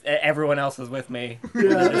 you're with everyone else is with me. Yeah,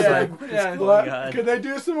 Just yeah, like, yeah. oh What? my God. Could they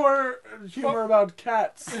do some more humor about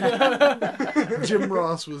cats? Jim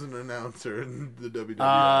Ross was an announcer in the WWF.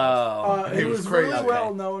 Oh, He He was was crazy. really well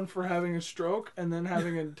Okay. known for having a stroke and then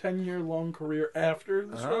having a 10-year-long career after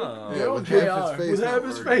the stroke. Oh. yeah, with JR. half his face. With not half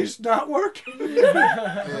his working. face not working.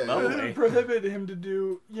 Yeah, Lovely. It prohibited him to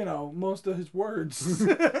do, most of his words.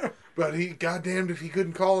 but he, goddamned if he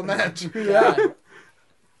couldn't call a match. Yeah.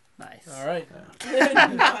 nice. All right.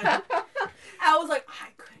 I was like, I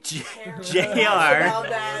couldn't care JR. about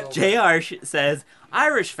that. JR says,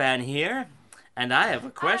 Irish fan here, and I have a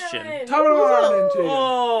question. Ireland. Tell me what I'm into.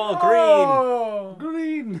 Oh, Oh,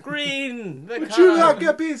 green. green. The Would you car. like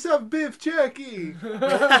a piece of beef jerky?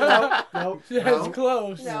 Nope. It's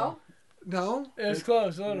close. No. No? It's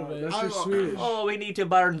close a little No, bit. that's I- just Swedish. Oh, we need to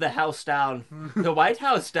burn the house down. The White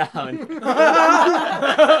House down.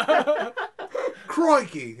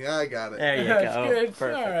 Crikey. Yeah, I got it. There you That's go. good.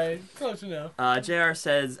 Perfect. All right. Close enough. JR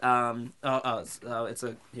says, it's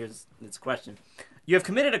a question. You have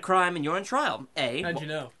committed a crime and you're on trial. A, How'd you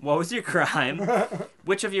know? what was your crime?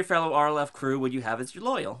 Which of your fellow RLF crew would you have as your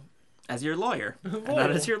lawyer? And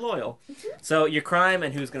not as your loyal. So your crime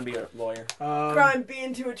and who's going to be your lawyer? Crime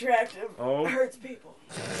being too attractive Oh. hurts people.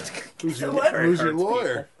 Who's your, What? who's your Hurts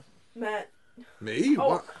lawyer? Matt. Me?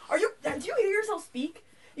 Oh, What? do you hear yourself speak?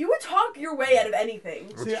 You would talk your way out of anything.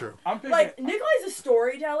 That's See, true. I'm picking. Like Nikolai's a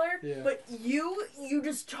storyteller, Yeah. but you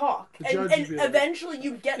just talk, The and, judge and would be like- eventually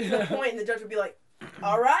you get to the point, and the judge would be like,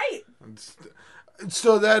 "All right,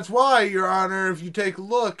 So that's why, Your Honor, if you take a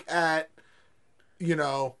look at,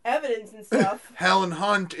 evidence and stuff." Helen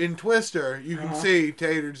Hunt in Twister, you can see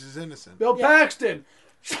Taters is innocent. Bill Yeah. Paxton.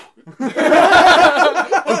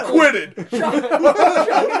 Acquitted! Chucking up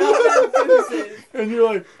evidences. And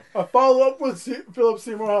you're like, I follow up with Philip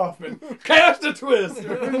Seymour Hoffman. Cast a twist.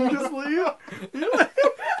 And you just leave. You're like,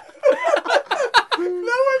 no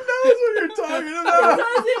one knows what you're talking about.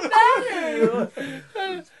 Doesn't matter.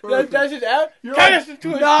 That's it out. You're Cast like, a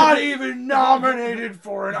twist. not even nominated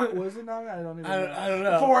for an. Was it nominated? I don't even know. I don't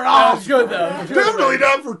know. For an That's Oscar. good though. It's good. Definitely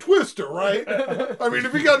not for Twister, right? I mean,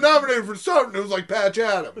 if he got nominated for something, it was like Patch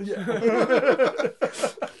Adams.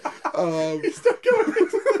 He's still going.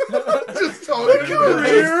 Just talking to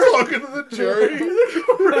the jury.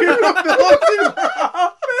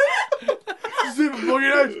 See, Boogie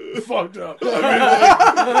Nights fucked up. I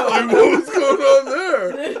mean, like, what was going on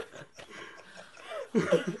there?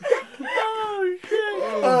 Oh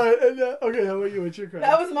shit. Okay, how about you? What's your crime?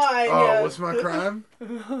 That was mine. Oh, Yeah. what's my crime?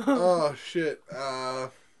 Oh, shit.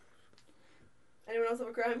 Anyone else have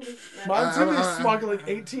a crime? Mine's gonna be smuggling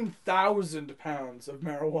 18,000 pounds of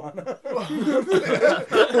marijuana.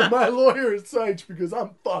 My lawyer is Seich because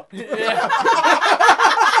I'm fucked. Yeah.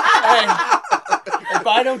 Hey, if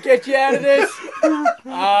I don't get you out of this,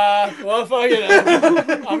 well, fuck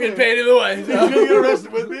it. I'm getting paid either way. He's So. gonna get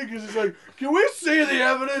arrested with me because he's like, can we see the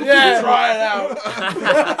evidence? Yeah. Try it out.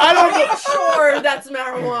 I'm sure that's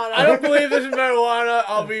marijuana. I don't believe this is marijuana.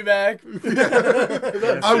 I'll be back. I'm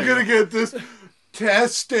going to get this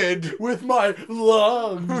tested. With my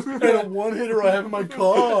lungs and a one hitter I have in my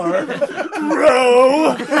car.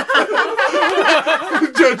 Bro.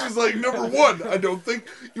 The judge is like, number one, I don't think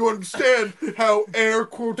you understand how air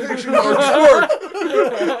quotation marks work.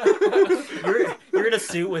 You're in a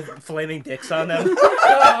suit with flaming dicks on them.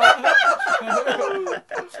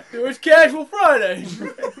 It was Casual Friday.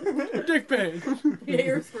 Dick pain. Yeah,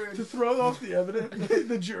 you're To screwed. throw off the evidence,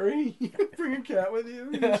 the jury, you bring a cat with you.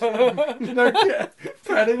 And our cat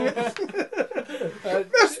petting it.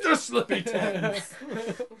 Mr. Slippy Tans.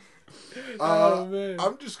 Oh, man.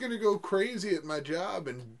 I'm just going to go crazy at my job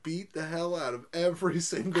and beat the hell out of every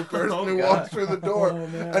single person Oh, who God. walks through the door. Oh,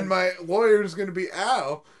 man. And my lawyer is going to be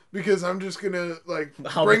Al because I'm just going to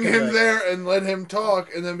I'll bring look at him it. there and let him talk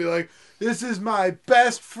and then be like, this is my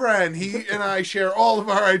best friend. He and I share all of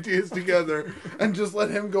our ideas together, and just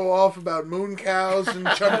let him go off about moon cows and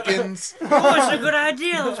chumpkins. Oh, it's a good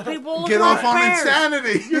idea. Those people Get off on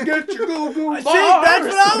insanity. You get your goo-goo See, that's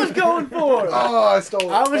what I was going for. Oh, I stole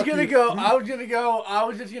it. I was Fuck gonna you. go. I was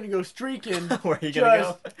just gonna go streaking. Where are you gonna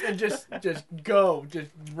go? And just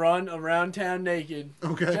run around town naked.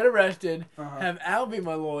 Okay. Get arrested. Uh-huh. Have Al be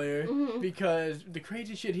my lawyer Mm-hmm. because the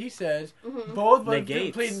crazy shit he says, both of us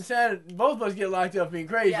Negates. plead insanity. Both of us get locked up being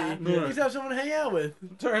crazy. Yeah. You just have someone to hang out with,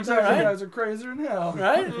 Turns out Right? you guys are crazier than hell.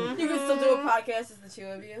 right? You can still do a podcast as the two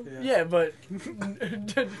of you. Yeah, but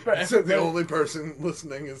So the only person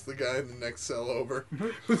listening is the guy in the next cell over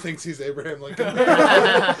who thinks he's Abraham Lincoln.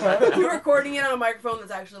 You're recording it on a microphone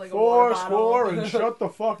that's actually like a water bottle. Score, and shut the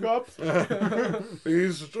fuck up.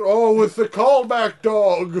 He's with the callback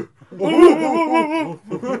dog.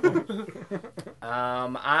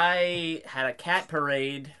 I had a cat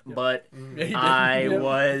parade, but Yeah, you I did.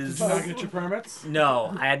 was... Did you not get your permits?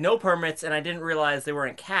 No, I had no permits, and I didn't realize they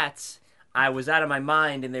weren't cats. I was out of my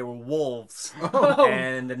mind, and they were wolves. Oh.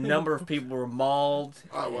 And a number of people were mauled,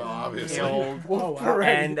 Oh, well, obviously. killed, Oh, wow.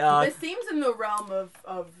 Parade. and This seems in the realm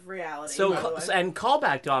of reality. so by the way. and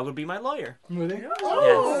callback dog would be my lawyer. Really?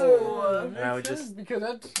 Oh. And I would just because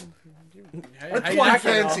that's That's How you one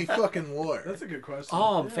acting, fancy fucking lawyer. That's a good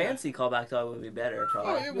question. fancy callback dog would be better Oh,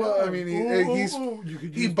 probably. yeah, well, I mean, You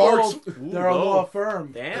could he use barks. both. They're a Whoa. law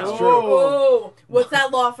firm. Damn. That's Oh. true. Oh, what's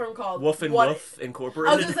that law firm called? Wolf and What- Wolf I was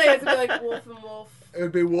Incorporated. gonna say it's gonna be like Wolf and Wolf. It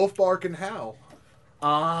would be Wolf, Bark, and Howl. Oh,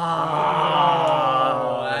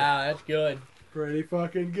 Ah. wow, that's good. Pretty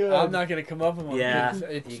fucking good. I'm not gonna come up with one. Yeah,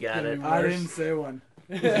 It's you got gonna it. be I worse. didn't say one.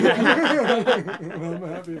 I'm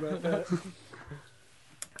happy about that.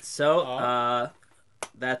 So,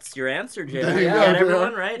 that's your answer, Jay. There You you got go,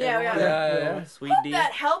 everyone JR. right? Yeah, we got Everyone? it. Yeah. Sweet Hope D.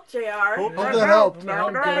 that helped, JR. Hope that helped. No,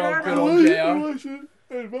 good old JR.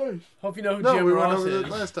 Advice. Hope you know who No, Jim we went Ross over is. that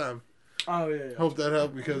last time. Oh, yeah. Hope that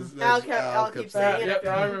helped because Al that's kept- Al keeps saying it. Yep,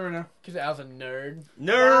 I remember now. Because Al's a nerd.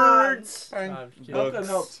 Nerds. Bang. I'm just kidding. Hope that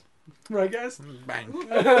helped. Right, guys? Bang.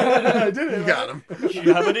 I did it. You got him.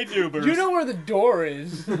 You have any dubers? You know where the door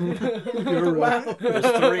is. You're right. There's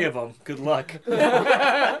 3 of them. Good luck.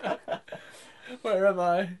 Where am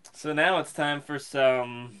I? So now it's time for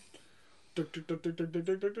some Fan fan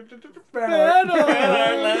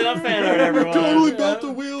art. Let it up fan art, everyone. Totally built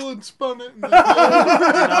the wheel and spun it. Not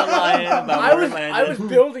lying about I where was it landed. I was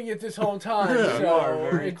building it this whole time, Yeah. You are so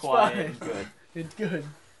very it's quiet. fine. Good. It's good.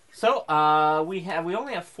 So, we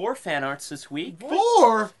only have 4 fan arts this week.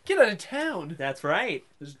 4? Get out of town. That's right.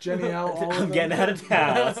 Is Jenny L all I'm of getting them? out of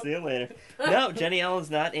town. I'll see you later. No, Jenny Allen's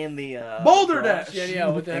not in the Boulder garage. Dash.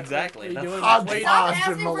 Danielle, what the heck Exactly. What are you doing? Hodge Wait, Podge. Stop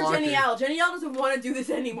asking for Malarkey. Jenny L. Jenny L doesn't want to do this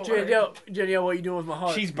anymore. Danielle, what are you doing with my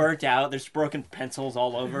heart? She's burnt out. There's broken pencils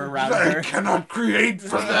all over around I her. cannot create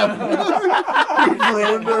for them. We've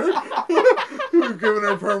ruined her. We've given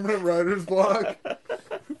her permanent writer's block.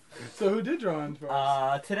 So who did drawings for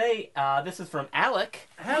us? Today, this is from Alec.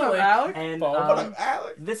 Hello, Alec. And What What up,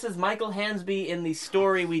 Alex? this is Michael Hansby in the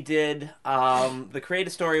story we did, the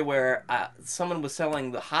creative story where someone was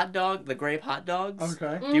selling the hot dog, the grape hot dogs.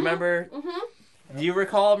 Okay. Do you remember? Mm-hmm. Do you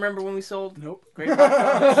remember when we sold Nope. grape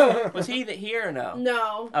hot dogs? Was he here or no?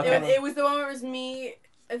 No. Okay. It was the one where it was me.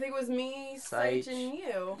 I think it was me, Sight. Sight, and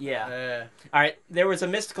you. Yeah. All right. There was a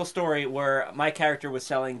mystical story where my character was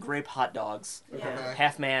selling grape hot dogs, Yeah.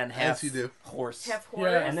 half man, half As you do. horse. Half Yeah.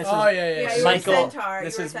 horse. And this Oh, is yeah. Yeah, you were a Michael. centaur.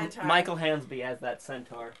 This You were a is centaur. Michael Hansby as that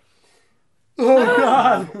centaur.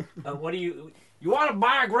 Oh, God. What do you want to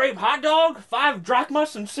buy a grape hot dog? 5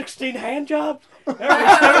 drachmas and 16 hand jobs? Every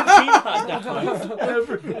 17 hot dogs.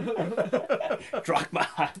 Drachma.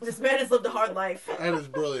 This man has lived a hard life. That is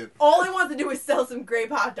brilliant. All he wants to do is sell some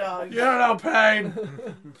grape hot dogs. You don't know pain.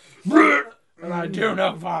 And I do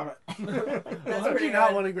know vomit. That's How do pretty you not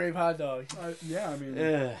good. want a grape hot dog? Yeah, I mean,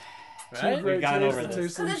 Ugh. Right? great gone taste over to this.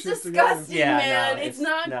 taste some Because shit it's together. disgusting, Yeah, man. no, it's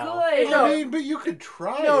not no. good. No. I mean, but you could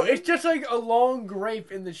try No, it. it's just like a long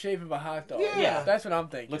grape in the shape of a hot dog. Yeah. That's what I'm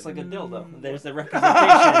thinking. Looks like a dildo. There's the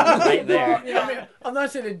representation right there. Yeah. I mean, I'm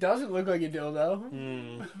not saying it doesn't look like a dildo.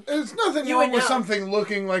 Mm. There's nothing You wrong would with know. something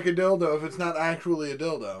looking like a dildo if it's not actually a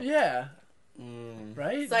dildo. Yeah. Mm.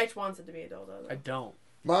 Right? Sight wants it to be a dildo. I Though. don't.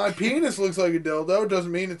 My penis looks like a dildo,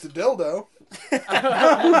 doesn't mean it's a dildo. Bang!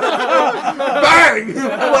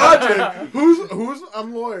 Logic! Who's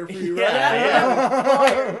I'm lawyer for you, right?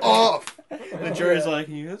 Yeah, Off! The jury's like,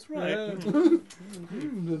 yeah, that's right.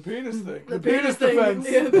 The penis thing. The penis thing. defense.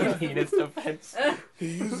 Yeah. Penis defense. He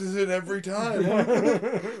uses it every time.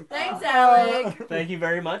 Thanks, Alec. Thank you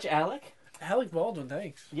very much, Alec. Alec Baldwin,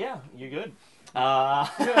 thanks. Yeah, you're good. I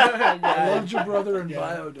Yeah. loved your brother in Yeah.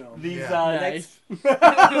 Biodome. These Yeah. next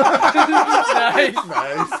Nice.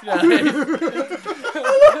 Nice.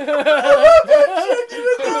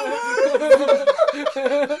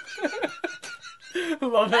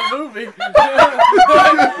 Love that movie.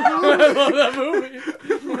 I love that movie.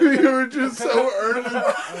 You were just so earnest.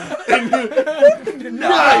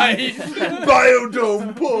 Nice.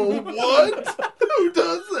 Biodome pull. What? Who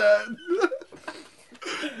does that?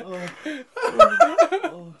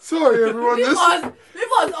 Sorry, everyone. We've This. lost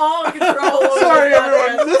all control. over Sorry, this everyone.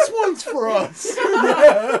 podcast. This one's for us.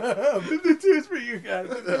 The two's for you guys.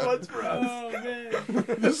 The one's for us. Oh, man.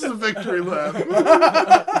 This is a victory lap.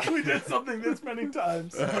 We did something this many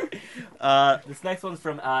times. this next one's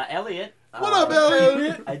from Elliot. What up,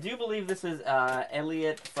 Elliot? I do believe this is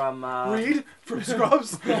Elliot from Reed from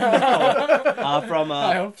Scrubs. from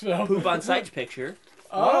I hope so. Poop on Sight Picture.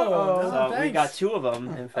 Oh, So thanks. we got 2 of them,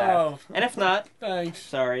 in fact. Oh, And if not, thanks.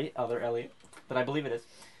 sorry, other Elliot, but I believe it is.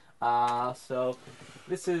 So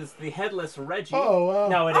this is the headless Reggie. Oh, wow.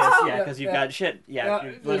 No, it is. Oh. Yeah, because you've got shit. Yeah,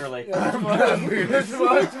 you literally.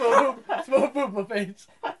 Small poop my face.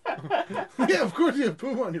 Yeah, of course you have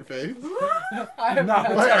poop on your face. I am Not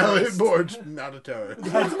not By terrorist. Elliot Borge, not a terrorist.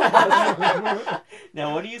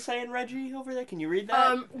 Now, what are you saying, Reggie, over there? Can you read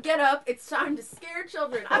that? Get up. It's time to scare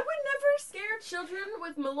children. I would never scare children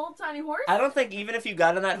with my little tiny horse. I don't think even if you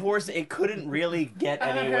got on that horse, it couldn't really get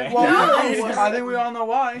anywhere. Well, No. I think we all know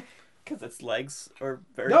why. Because its legs are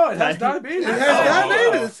very No, it has tiny. diabetes. It has Oh.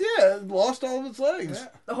 diabetes, yeah. It lost all of its legs. Yeah.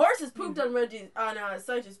 The horse has pooped on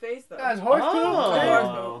Sych's face though. Guys, horse poop.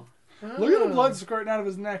 Oh, Look at the blood squirting out of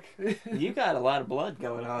his neck. you got a lot of blood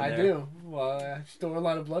going on I there. do. Well, I store a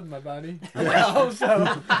lot of blood in my body. Also, Is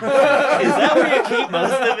that where you keep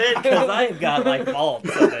most of it? Because I've got like vaults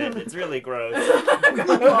of it. It's really gross.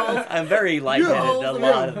 I'm very lightheaded a You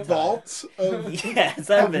lot have of the time. vaults of, Yes,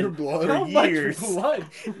 I've of your been blood. for how much years. blood?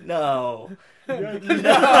 No.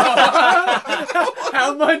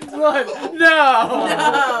 How much blood? No.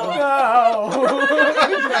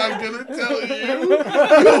 I'm not gonna tell you. You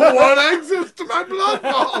want access to my blood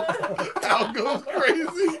vault. Al goes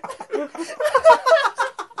crazy.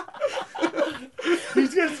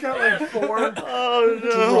 He's just got like 4 Oh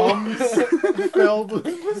drums filled with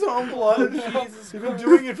his own blood. He's been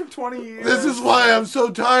doing it for 20 years. This is why I'm so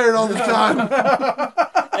tired all the time.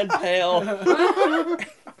 and pale.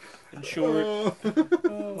 And short.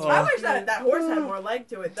 I wish that horse had more leg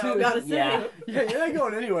to it though. Gotta say. Yeah. Yeah, you're not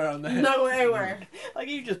going anywhere on that. No anywhere. Like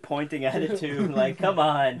you just pointing at it too. Like, come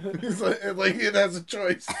on. He's like it has a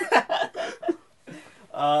choice.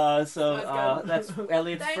 That's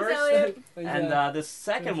Elliot's Thanks, first. Elliot. And this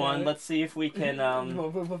second Thanks, one, Elliot. let's see if we can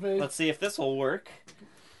let's see if this will work.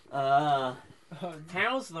 How's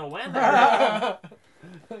the weather?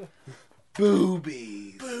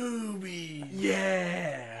 Boobies. Boobies.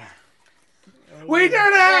 Yeah. We did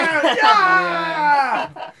it! Yeah!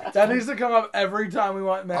 That needs to come up every time we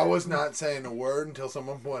want. I was not saying a word until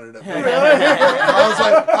someone pointed at me. Really?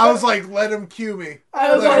 I was like, let him cue me.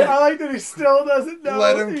 I like that he still doesn't know.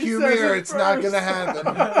 Let him He cue me says or it it's not first. gonna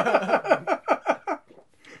happen.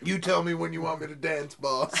 You tell me when you want me to dance,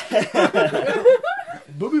 boss.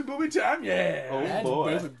 Booby time, yeah. Oh, That's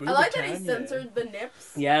boy. booby I like that he time, yeah. censored the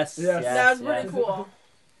nips. Yes. Yes. Yes. That was pretty yes. cool.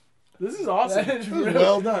 This is awesome. That is That was really-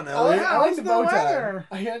 well done, Elliot. I like the bow tie. weather.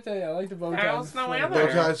 I gotta tell you, I like the bow tie. How's the weather? Bow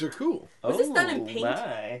ties are cool. Was this done in Oh, paint?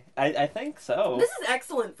 my. I think so. This is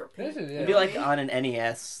excellent for This paint. is, It'd be like on an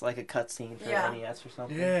NES, like a cutscene for Yeah. an NES or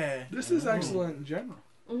something. Yeah. This is excellent in general.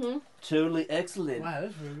 Mm-hmm. Totally excellent. Wow,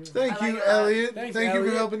 that's really good. Thank I you, like that. Elliot. Thanks, Thank you for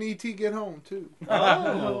Elliot. helping E.T. get home, too.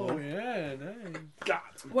 Oh, yeah, nice. God.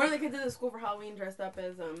 One of the kids at the school for Halloween dressed up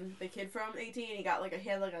as the kid from 18. He got like he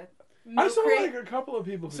had like a I milk saw crate. like a couple of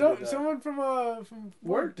people who So did that. someone from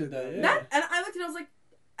Work did that, yeah. That and I looked and I was like,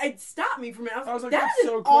 it stopped me from it. I was like, that that's is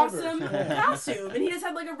so an clever. awesome Yeah. costume. And he just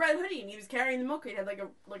had like a red hoodie and he was carrying the milk crate. He had like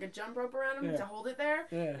a jump rope around him Yeah. to hold it there.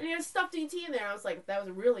 Yeah. And he had a stuffed ET in there. I was like, if that was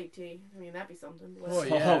a real ET, I mean, that'd be something. Oh,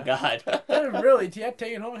 yeah. Oh, God. That really, I'd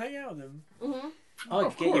take it home and hang out with him. Mm-hmm. Oh,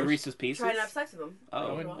 Of get your course. Reese's Pieces? Trying to have sex with him. Oh,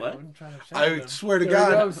 I wouldn't- I what? wouldn't try to have sex I with him. swear to There he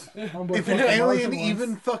God, goes. Homeboy if an fucking alien Marshall even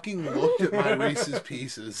once. fucking looked at my Reese's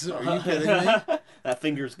Pieces, are you kidding me? That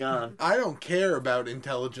finger's gone. I don't care about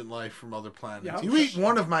intelligent life from other planets. Yeah, You eat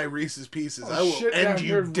one of my Reese's Pieces, Oh, I will shit end down you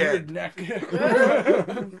your dead. weird neck.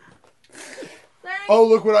 Thanks. Oh,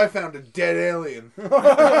 look what I found, a dead alien. And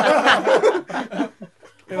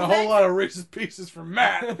a whole lot of Reese's Pieces for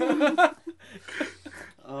Matt.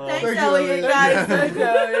 Oh. Thanks, Thank you, Elliot, Elliot. guys. Thanks,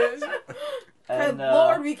 Elliot. And, Good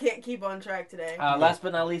Lord, we can't keep on track today. last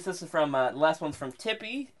but not least, this is from, the last one's from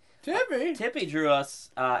Tippy. Tippy. Tippy drew us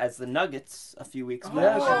as the Nuggets a few weeks Oh,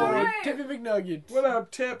 back. Yeah, I believe. right. Tippy McNuggets. What up,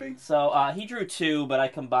 Tippy? So he drew 2, but I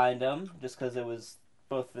combined them just because it was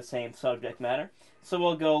both the same subject matter. So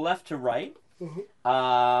we'll go left to right.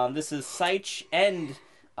 This is Seich and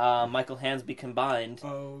Michael Hansby combined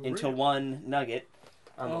Oh, into really? one nugget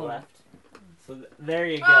on the Oh. left. So there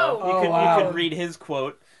you go. Oh. You wow. could read his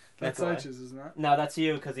quote. That's Nikolai. Seich's, isn't it? No, that's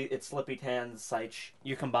you because it's Slippy Tan's Seich.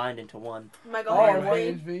 You combined into one. Michael Oh,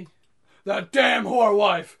 Hansby. Hansby. That damn whore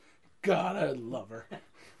wife. God, I love her.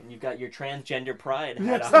 And you've got your transgender pride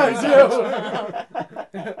hat Yes, on.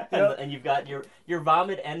 I And you've got your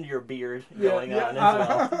vomit and your beard Yeah, going on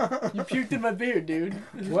as well. You puked in my beard, dude.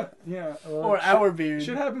 What? Yeah. Or our beard.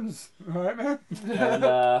 Shit happens. All right, man.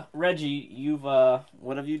 And Reggie, you've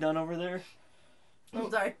what have you done over there? I'm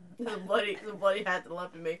sorry. The bloody hat to the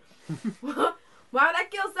left of me. Why would I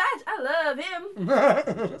kill Satch? I love him.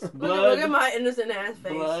 Blood, Look at my innocent ass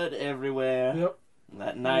face. blood everywhere. Yep.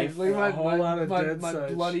 That knife. Look A at whole lot of my dead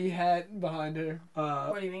sides. bloody hat behind her.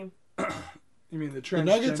 What do you mean? You mean the The trench?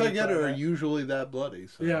 nuggets I get are usually that bloody.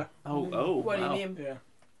 So. Yeah. Oh, What wow. do you mean? Yeah.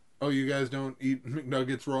 Oh, you guys don't eat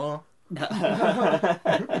McNuggets raw?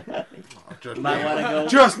 Just Might me. wanna go-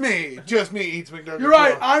 Just me. Just me eats McNuggets You're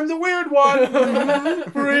right. raw. I'm the weird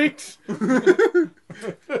one. Freaks.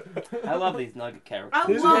 I love these nugget characters. I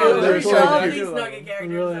These love, are really these good. nugget characters.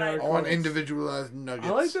 Really that I- are. I want individualized nuggets.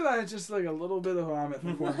 I like that I just like a little bit of vomit in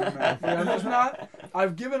the corner of my mouth. Like, I'm just not.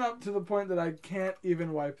 I've given up to the point that I can't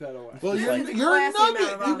even wipe that away. Well, It's you're, like- you're a Classy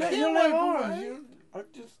nugget. amount of You vomit. can't have wipe arms. away. I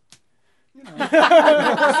just, you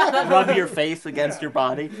know. Rub your face against your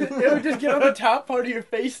body. It would just get on the top part of your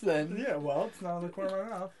face then. Yeah, well, it's not on the corner of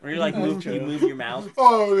my mouth. Or you like move your mouth.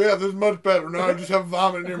 Oh, yeah, this is much better. Now I just have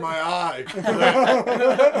vomit near my eye.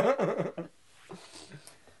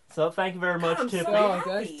 So thank you very much, I'm Tippy. so Oh, happy.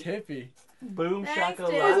 that's Tippy. Boom Thanks, shakalaka.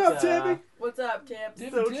 Tip. What's up, Tippy? What's up, Tips?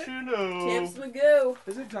 Tip. Don't you know? Tips Magoo.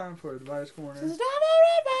 Is it time for Advice Corner? Advice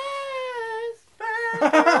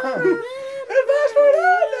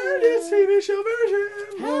It's TV show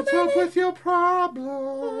version. What's up with your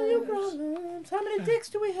problems? How many dicks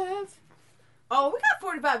do we have? Oh, we got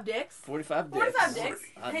 45 dicks. 45 dicks. 45 dicks.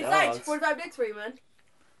 Hot Hey, dogs. Satch, 45 dicks for you, man.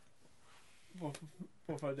 4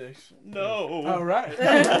 or 5 days. No. All right. 4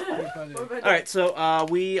 or 5 days. 45 dicks. All right, so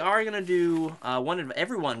we are gonna do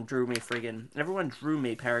everyone drew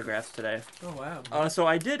me paragraphs today. Oh wow. So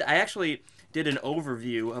I actually did an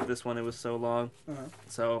overview of this one. It was so long, Uh-huh.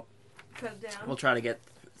 so Cut it down. we'll try to get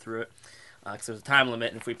through it because there's a time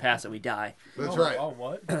limit, and if we pass it, we die. That's Oh, right. Oh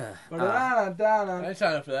what? Ba-da-da-da-da. I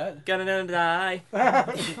signed up for that. Gonna die.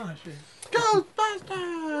 Oh shit.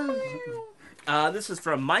 Ghostbusters! This is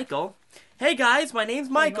from Michael. Hey guys, my name's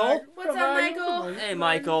Michael. What's up, Michael? Hey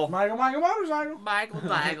Michael. Michael Motorcycle.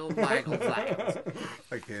 Michael.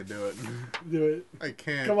 I can't do it. Do it. I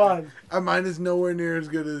can't. Come on. Mine is nowhere near as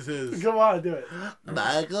good as his. Come on, do it.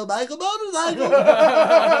 Michael Motorcycle!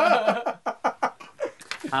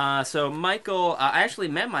 So Michael, I actually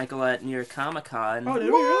met Michael at near Comic-Con. Oh, did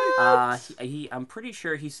we really? I'm pretty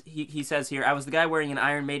sure he says here, I was the guy wearing an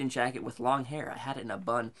Iron Maiden jacket with long hair. I had it in a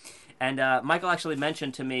bun. And Michael actually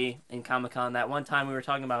mentioned to me in Comic-Con that one time we were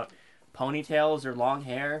talking about ponytails or long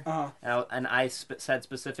hair. Uh-huh. And I said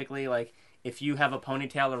specifically, like, if you have a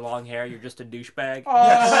ponytail or long hair, you're just a douchebag. Oh,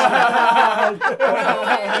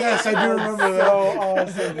 Yes, I do remember that. So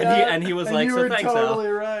awesome. And he was And like, you so were thanks, totally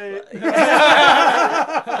Al. right.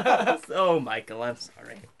 Oh, Michael, I'm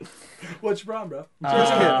sorry. What's your problem, bro?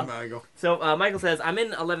 Just kidding, Michael. So Michael says, I'm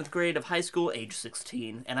in 11th grade of high school, age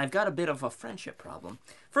 16, and I've got a bit of a friendship problem.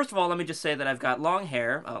 First of all, let me just say that I've got long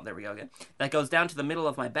hair, oh, there we go again, that goes down to the middle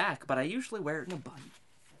of my back, but I usually wear it in a bun.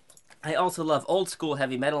 I also love old school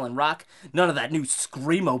heavy metal and rock, none of that new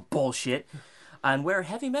screamo bullshit, and wear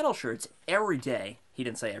heavy metal shirts every day. He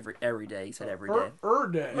didn't say every day, he said every day.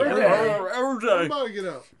 Day. Every I'm day. about to get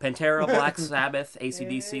up. Pantera, Black Sabbath,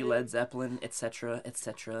 AC/DC, Led Zeppelin, etc.,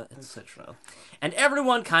 etc., etc. And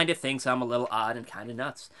everyone kind of thinks I'm a little odd and kind of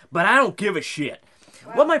nuts. But I don't give a shit.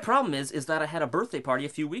 Wow. What my problem is that I had a birthday party a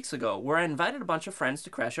few weeks ago where I invited a bunch of friends to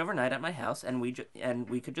crash overnight at my house and we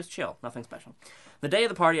could just chill. Nothing special. The day of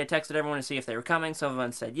the party, I texted everyone to see if they were coming. Some of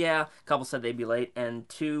them said yeah, a couple said they'd be late, and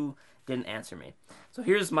 2 didn't answer me. So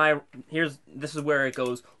this is where it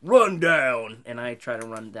goes rundown, and I try to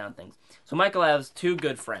run down things. So Michael has 2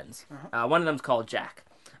 good friends. One of them's called Jack.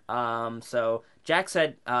 So Jack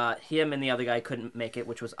said him and the other guy couldn't make it,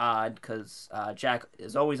 which was odd because Jack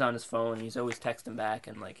is always on his phone. He's always texting back,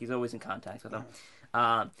 and like he's always in contact with them.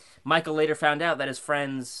 Michael later found out that his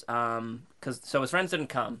friends, his friends didn't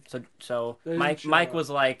come. So They didn't Mike show up. was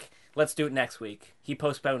like, "Let's do it next week." He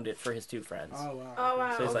postponed it for his 2 friends. Oh, wow. Oh,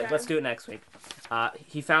 wow. So he's okay. like, let's do it next week.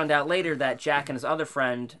 He found out later that Jack and his other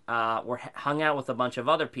friend hung out with a bunch of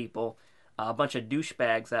other people, a bunch of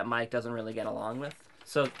douchebags that Mike doesn't really get along with.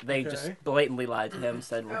 So they just blatantly lied to him,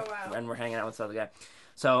 said, Oh, wow. and we're hanging out with this other guy.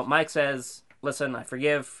 So Mike says, listen, I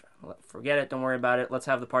forgive, forget it, don't worry about it, let's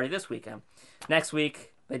have the party this weekend. Next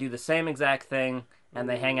week, they do the same exact thing, and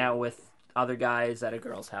they hang out with other guys at a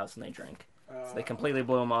girl's house, and they drink. So they completely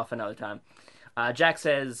blew him off another time. Jack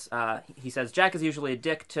says, Jack is usually a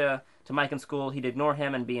dick to Mike in school. He'd ignore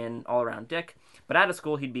him and be an all-around dick. But out of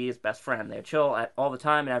school, he'd be his best friend. They'd chill all the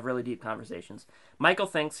time and have really deep conversations. Michael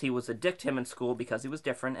thinks he was a dick to him in school because he was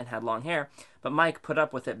different and had long hair. But Mike put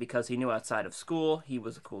up with it because he knew outside of school he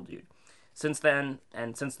was a cool dude. Since then,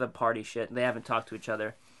 and since the party shit, they haven't talked to each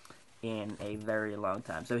other in a very long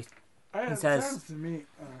time. So It says- sounds to me.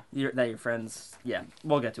 That your friends. Yeah,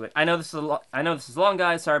 we'll get to it. I know this is long,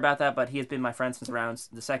 guys. Sorry about that, but he has been my friend since around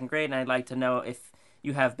the second grade, and I'd like to know if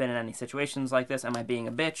you have been in any situations like this. Am I being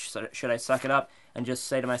a bitch? So should I suck it up and just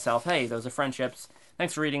say to myself, "Hey, those are friendships.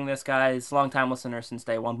 Thanks for reading this, guys. Long time listener since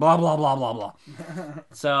day one." Blah blah blah blah blah.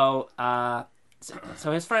 So,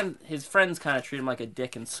 so his friends kind of treat him like a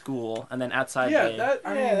dick in school, and then outside Yeah, they. that's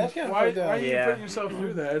kind of why are you Yeah. putting yourself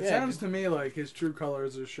through that? It Yeah, sounds to me like his true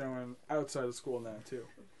colors are showing outside of school now too.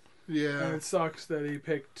 And Yeah. it sucks that he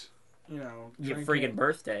picked, Your drinking. freaking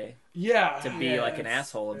birthday Yeah, to be like an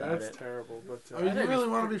asshole about that's it. terrible. But Oh, you really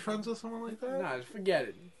want to be friends with someone like that? Nah, just forget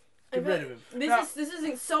it. I Get feel rid of him. This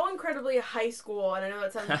is so incredibly high school, and I know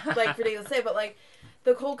that sounds like ridiculous to say, but like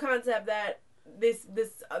the whole concept that this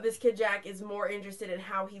kid Jack is more interested in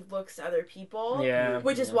how he looks to other people. Yeah.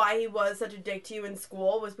 Which is why he was such a dick to you in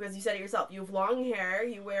school, was because you said it yourself. You have long hair,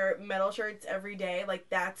 you wear metal shirts every day, like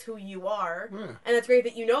that's who you are. Yeah. And it's great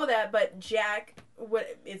that you know that, but Jack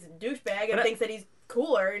is a douchebag and thinks that he's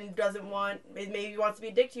cooler and maybe wants to be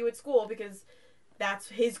a dick to you at school because that's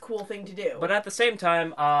his cool thing to do. But at the same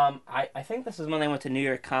time, I think this is when they went to New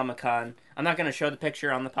York Comic Con. I'm not going to show the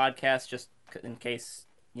picture on the podcast just in case,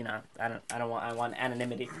 I want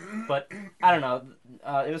anonymity. But I don't know.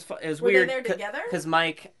 It was Were weird. they there together? Because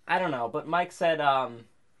Mike, I don't know, but Mike said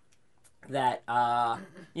that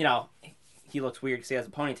he looks weird because he has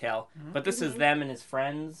a ponytail. But this is them and his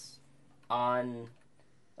friends on.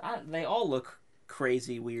 They all look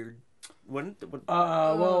crazy weird.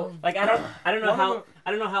 well, Like I don't know One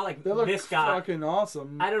how of like they look this guy. fucking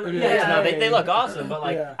awesome. I don't know. If you Yeah, ask no, me. they look awesome, but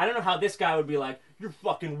like Yeah. I don't know how this guy would be like, "You're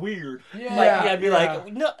fucking weird." Yeah. Like I'd be yeah.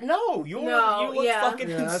 like, "No, you look yeah. fucking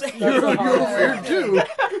Yeah, that's- insane." that's a hard You're sell.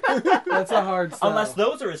 too. That's a hard sell. Unless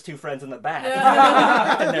those are his two friends in the back.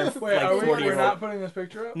 And they're Wait, like are we? 40 We're year not old. putting this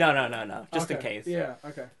picture up. No. Just in Okay. case. Yeah.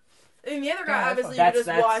 Okay. And the other guy, Yeah, that's obviously, fine. you could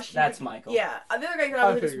just wash. That's Michael. Yeah, the other guy could I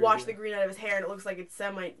obviously just figured, wash yeah. the green out of his hair, and it looks like it's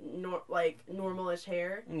normalish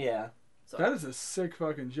hair. Yeah. So That is a sick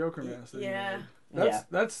fucking Joker mask. that you yeah. made. Yeah.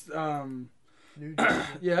 That's New Jersey.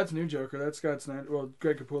 yeah, that's new Joker. That's Scott Snyder. Well,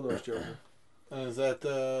 Greg Capullo's Joker. Is that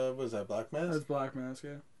what is that, Black Mask? That's Black Mask.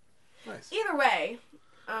 Yeah. Nice. Either way,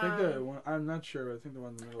 I think the one. I'm not sure, but I think the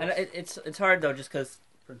one in the middle. And is it's hard though, just because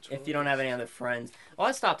Prince if you don't have any other friends. Well,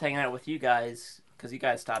 I stopped hanging out with you guys because you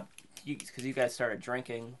guys started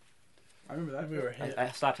drinking. I remember that. We were hit. I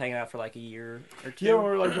stopped hanging out for like a year or two. Yeah, we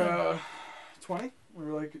were like 20. We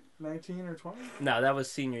were like 19 or 20. No, that was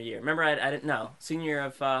senior year. Remember, I didn't know. Senior year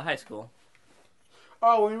of high school.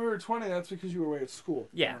 Oh, when we were 20, that's because you were away at school.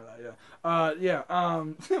 Yeah. Remember that,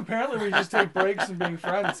 yeah. Apparently we just take breaks and being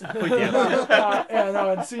friends. We do. Yeah,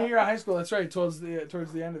 no, in senior year of high school, that's right, towards the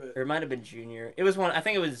end of it. Or it might have been junior. It was one. I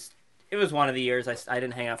think it was one of the years I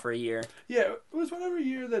didn't hang out for a year. Yeah, it was whatever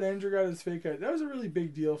year that Andrew got his fake ID. That was a really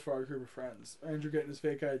big deal for our group of friends. Andrew getting his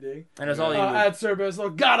fake ID. And it was all you. At Service,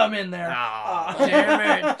 look, got him in there. Aw,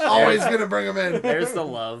 Damn it. Always gonna bring him in. There's the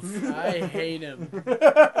love. I hate him.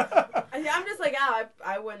 I'm just like,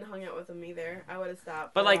 I wouldn't hung out with him either. I would have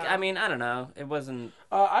stopped. But for a like, while. I mean, I don't know. It wasn't.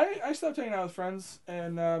 I stopped hanging out with friends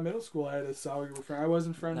in middle school. I had a solid group of friends. I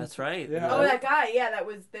wasn't friends. That's right. Yeah. Oh, that guy, yeah,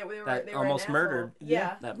 they were That an almost asshole. murdered.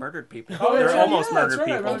 Yeah. That murdered people. Oh, They're yeah, almost yeah, that's murdered right.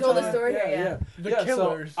 I people. remember told the that. story, Yeah, yeah. yeah. The Yeah,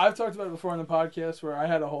 killers. So I've talked about it before in the podcast where I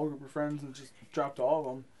had a whole group of friends and just dropped all of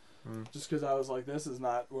them. Mm. Just because I was like, this is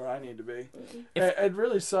not where I need to be. If- It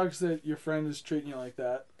really sucks that your friend is treating you like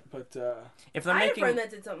that. But If they're I had a making, friend that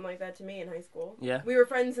did something like that to me in high school. yeah, We were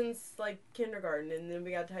friends since like kindergarten, and then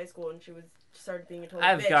we got to high school, and she started being a total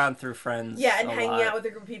I've bitch. gone through friends. Yeah, and a hanging lot. out with a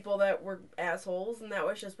group of people that were assholes, and that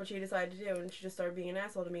was just what she decided to do, and she just started being an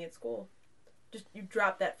asshole to me at school. Just, you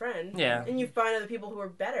drop that friend, Yeah. and you find other people who are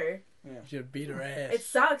better. Should have beat her ass. It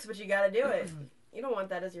sucks, but you gotta do it. You don't want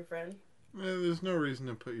that as your friend. Yeah, there's no reason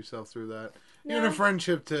to put yourself through that. No. You're in a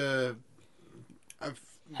friendship to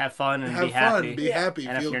Have fun and have be fun, happy. be Yeah. happy,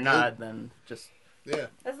 And if feel you're good. not, then just Yeah.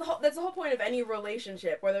 That's the whole point of any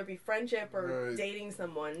relationship, whether it be friendship or Right. dating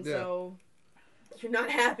someone. Yeah. So, if you're not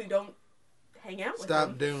happy, don't hang out with Stop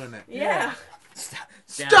them. doing it. Yeah.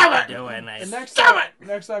 stop doing it. and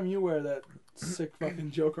next time you wear that sick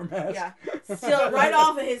fucking Joker mask. Yeah. Steal it right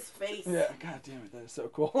off of his face. Yeah. God damn it, that is so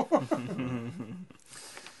cool.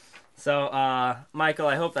 So, Michael,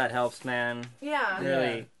 I hope that helps, man. Yeah.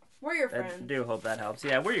 Really, We're your I friends. do hope that helps.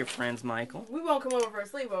 Yeah, we're your friends, Michael. We won't come over for a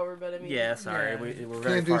sleepover, but I mean. Yeah, sorry, Yeah. we're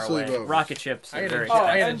very Can't do far away. sleepovers. Rocket ships I are gotta very check. Oh,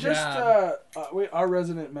 I got a and just job. our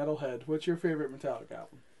resident metalhead. What's your favorite Metallica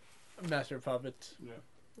album? Master of Puppets.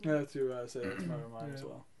 I have to say that's my mine as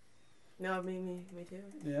well. No, me too.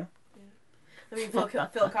 Yeah. I mean,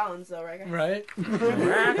 Phil Collins, though, right? guys? Right?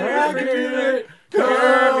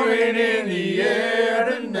 Coming in the air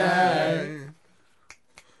tonight.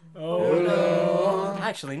 Oh no. I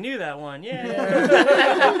actually knew that one.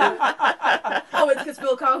 Yeah. Oh, it's because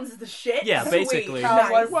Phil Collins is the shit? Yeah, Sweet. basically. I was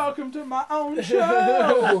Nice. like, welcome to my own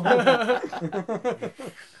show.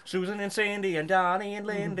 Susan and Sandy and Donnie and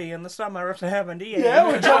Lindy in the summer of '78. Yeah,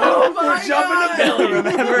 we're jumping, Oh my we're jumping God. to Billy.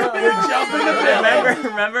 Remember? We're jumping to Billy.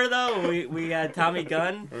 Remember though, we had Tommy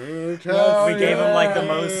Gunn. We We gave him like the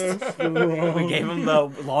most. We gave him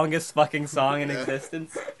the longest fucking song in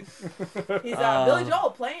existence. He's Billy Joel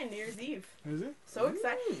playing New Year's Eve. Is it? So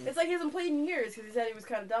excited. It's like he hasn't played in years because he said he was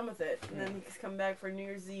kind of done with it. And then he's come back for New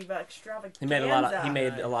Year's Eve extravaganza. He made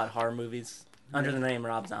a lot of horror movies under the name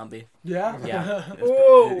Rob Zombie. Yeah? Yeah. Ooh.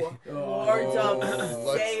 Oh. Lords of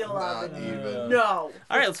let's Salem. not even. No.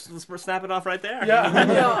 All right, let's snap it off right there. Yeah.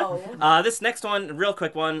 No. This next one, real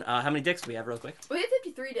quick one. How many dicks do we have, real quick? We have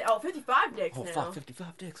 55 dicks Oh now. fuck,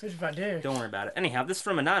 55 dicks. If I dare. Don't worry about it. Anyhow, this is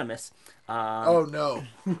from Anonymous. Oh no.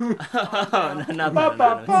 Oh, no, not Ba, that ba,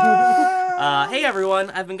 Anonymous. ba. Hey everyone,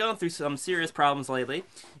 I've been going through some serious problems lately.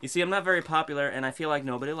 You see, I'm not very popular and I feel like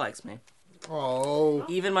nobody likes me. Oh.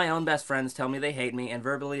 Even my own best friends tell me they hate me and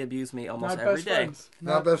verbally abuse me almost Not every best day. friends.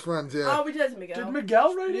 Not best friends, yeah. Oh, we did Miguel. Did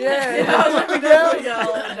Miguel write it? Yeah.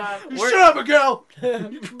 You shut up, Miguel!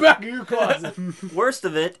 You're back in your closet. Worst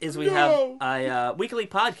of it is we No. have a weekly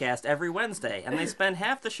podcast every Wednesday, and they spend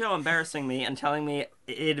half the show embarrassing me and telling me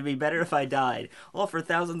it'd be better if I died, all for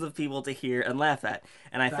thousands of people to hear and laugh at.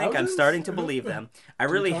 And I think I'm Thousands? starting to believe them. I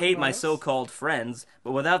really talk hate about my us? so-called friends,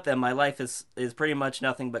 but without them, my life is pretty much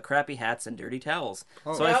nothing but crappy hats and dirty towels.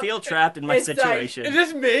 Oh. So I Yep. feel trapped in my It's like- situation. Is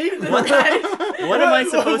this me? What am I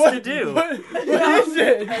supposed to do? What is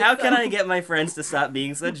it? How can I get my friends to stop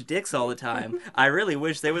being such dicks all the time? I really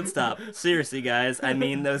wish they would stop. Seriously, guys. I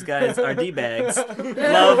mean, those guys are D-bags.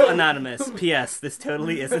 Love, Anonymous. P.S. This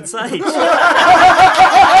totally isn't Sight.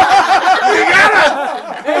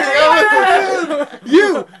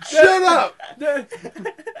 You shut up.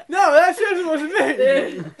 No, that seriously wasn't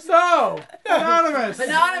me. So, Anonymous.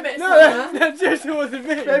 Anonymous. No, huh? that seriously wasn't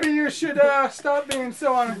me. Maybe you should stop being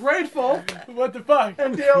so ungrateful What the fuck?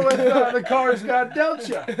 and deal with the cards God dealt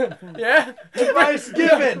you. Yeah? Advice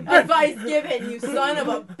given. Advice given, you son of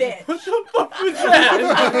a bitch. What the fuck was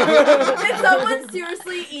that? Did someone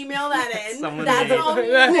seriously email that in? Someone That's did. all we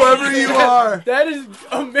Whoever you are, That is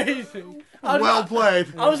amazing. well played.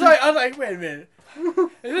 I was like, wait a minute. Is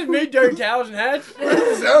this me, dirty towels and hats?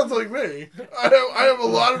 Sounds like me. I have a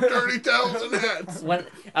lot of dirty towels and hats. When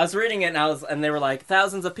I was reading it and they were like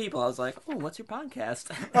thousands of people. I was like, "Oh, what's your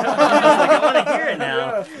podcast?" I was like, "I want to hear it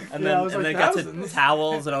now." And Yeah, I then was and like, then it got to thousands.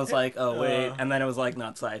 towels, and I was like, "Oh wait." And then it was like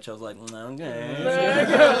not Sight. I was like, "Okay,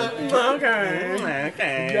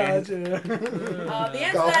 okay." Gotcha. The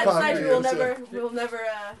answer to Golf that clap is answer. we'll never,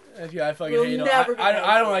 That's yeah, I fucking We'll hate them. never get I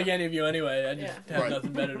don't those. like any of you anyway. I just Yeah. have Right.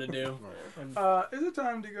 nothing better to do. Is it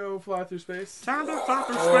time to go fly through space? Time to fuck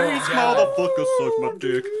space, motherfucker, suck my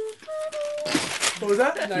dick. What was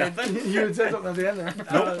that? Nothing. You had said something at the end there.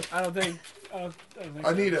 I don't think.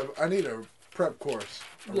 I need a prep course.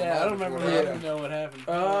 Yeah, I don't remember What happened. know what happened.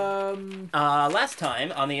 Last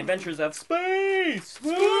time on the Adventures of Space,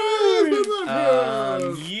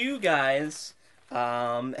 you guys,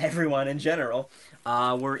 everyone in general,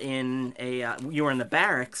 were in you were in the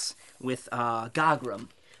barracks with Gogram,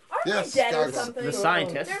 Aren't Yes, you dead or Douglas. something? the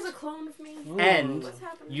scientist, There's a clone of me. and What's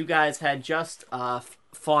happening? you guys had just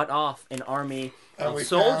fought off an army And of we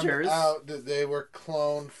soldiers, found out that they were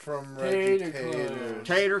cloned from Tater Regitators.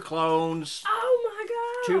 tater clones, Oh my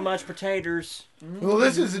god. too much potatoes. Well,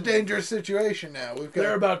 this is a dangerous situation now. We've They're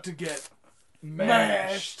got about to get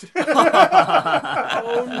mashed.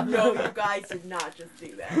 Oh no, you guys did not just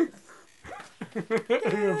do that. We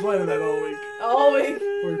were planning that all week. Oh wait.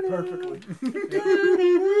 Worked perfectly.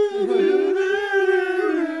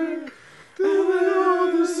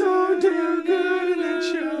 So damn good in that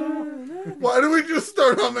show. Why do we just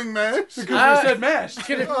start humming MASH? Because we said mashed.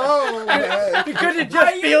 Oh, man. Because it Are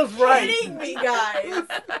just you feels right. kidding me, guys?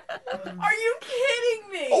 Are you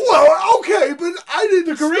kidding me? Well, okay, but I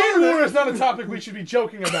didn't Korean start War it. is not a topic we should be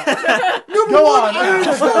joking about. Number Go one, on. I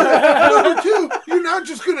didn't start it. Number two, you're not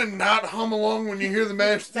just gonna not hum along when you hear the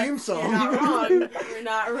MASH theme You're not song. wrong. You're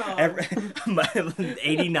not wrong.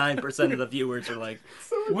 89% of the viewers are like,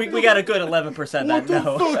 we got a good 11% What that the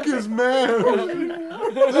no. fuck is MASH?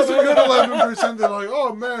 There's a good 11% that are like,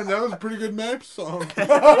 oh man, that was a pretty good MASH song.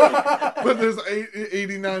 But there's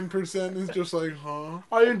 89% is just like, huh?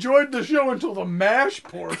 I enjoyed the show until the mash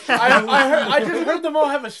portion. I just heard them all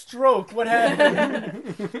have a stroke. What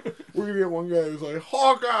happened? We're gonna get one guy who's like,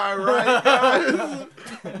 Hawkeye, right, guys?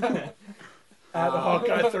 At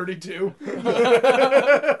Hawkeye 32.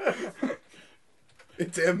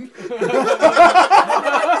 It's him.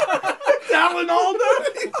 Alan Alda.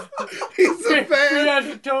 He's a fan. Yes,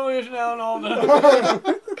 it totally is now and all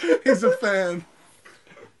that. He's a fan.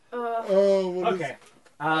 Oh, what Okay.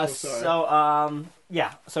 sorry.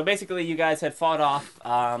 Yeah. So basically, you guys had fought off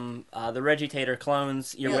the Regitator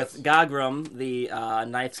clones. You're Yes. with Gagram, the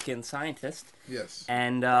knife skin scientist, Yes.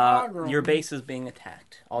 and Gagram. your base is being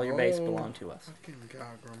attacked. All your base Oh. belong to us. Fucking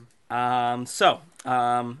Gagram. So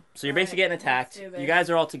your base is getting attacked. let's do this. You guys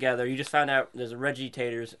are all together. You just found out there's a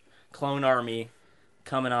Regitator's clone army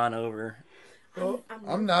coming on over.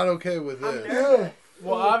 I'm not okay with I'm this. nervous.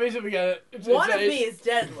 Well, obviously we got it. One of me is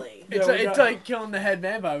deadly. It's, Yeah, we it's got- like killing the head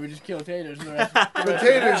vampire. We just kill taters. And the rest, The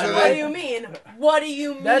taters are What do they? you mean? What do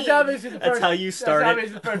you mean? That's obviously the That's first. how you started. That's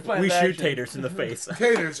obviously the first plan We of shoot action. taters in the face.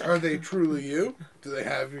 Taters, are they truly you? Do they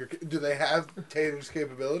have Taters'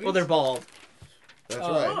 capabilities? Well, they're bald. That's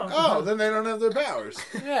Oh. right. Oh, then they don't have their powers.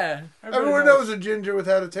 Yeah. Everyone knows a ginger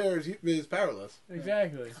without a tater is powerless.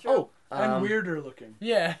 Exactly. Oh, And weirder looking.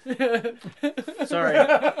 Yeah. Sorry.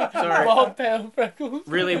 Sorry. Bald, pale, freckles.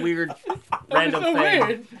 Really weird, That random was so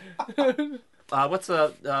thing. weird. What's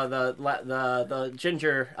the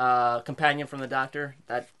ginger companion from the doctor?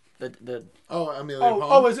 The Oh, Amelia Oh,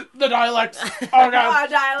 Pond. is it the dialects? Oh god,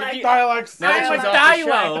 dialect. you- dialects. now that I'm she's a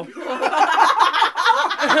off the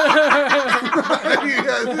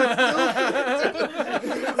Yeah,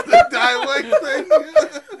 the dialect thing.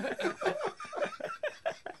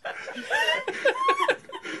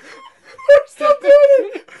 Stop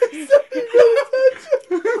doing it.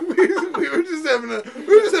 we were just having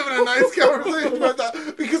a nice conversation about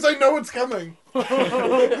that because I know it's coming.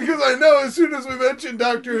 Because I know as soon as we mention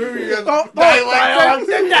Doctor Who, you got dialect.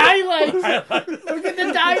 The dialects. Look at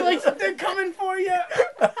the dialects. They're coming for you.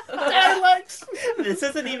 Dialects. This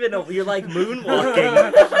isn't even you're like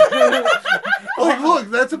moonwalking. Like, look,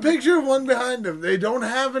 that's a picture of one behind him. They don't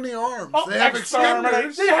have any arms. Oh, They have exterminate.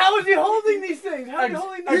 extenders. Then how is he holding these things? How is he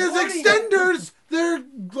holding He these has bodies? extenders. They're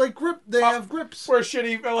like grip. They have grips. We're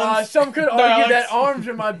shitty villains. Some could argue Dialects. that arms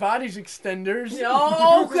are my body's extenders.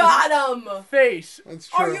 No, got him. Face. That's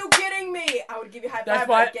true. Are you kidding me? I would give you a high That's five,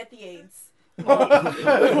 why- but I'd get the AIDS. Well,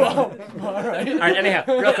 all right. All right, anyhow,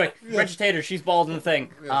 real quick. Regitator, she's bald in the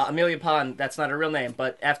thing. Amelia Pond, that's not her real name,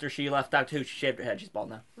 but after she left Doctor Who, she shaved her head. She's bald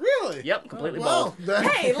now. Really? Yep, completely Well, bald.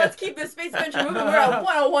 Hey, let's keep this space adventure moving. We're at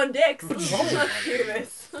 101 dicks. Let's do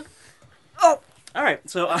this. All right,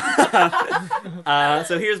 so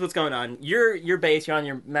so here's what's going on. Your base, you're on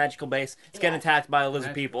your magical base. It's getting attacked by a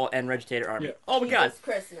lizard people and Regitator army. Yeah. Oh my god! Jesus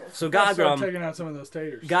Christmas. So Start Gagram, taking out some of those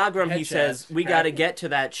taters. Gagram, he Headshots. says we got to get to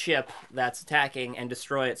that ship that's attacking and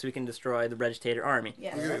destroy it, so we can destroy the Regitator army.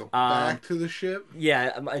 Yes. we gotta go back to the ship.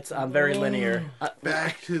 Yeah, it's very linear.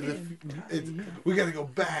 Back to the. We gotta go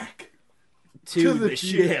back. To the the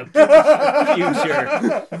ship.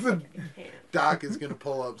 Future. Doc is gonna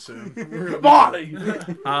pull up soon. Body.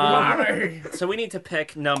 So we need to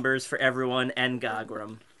pick numbers for everyone and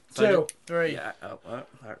Gagram. So 2. 3. yeah. Oh,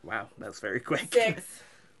 wow, that was very quick. 6,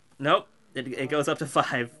 Nope. It goes up to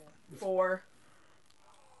 5. 4.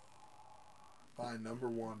 Fine, number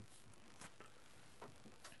 1.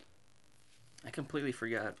 I completely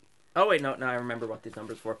forgot. Oh wait, no, I remember what these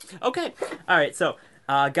numbers were. Okay, all right. So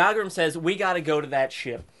Gagram says we got to go to that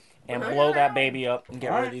ship and blow that baby up and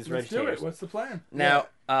get All rid right, of these let's do it. Regitators. What's the plan? Now,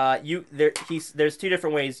 there's 2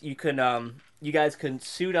 different ways you can you guys can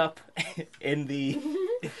suit up in the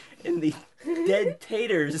dead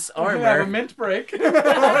Tater's We're gonna have a armor. mint break. Wait,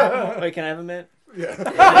 can I have a mint? Yeah.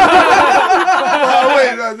 Oh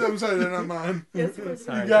wait, I'm sorry, they're not mine. Yes, of course.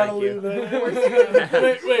 Sorry, You gotta thank leave you.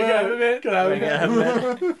 that. Wait, got a minute? Can I have a Wait, can I mint?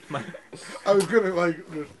 have a mint? I was gonna like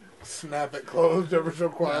just snap it closed ever so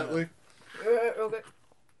quietly. Okay.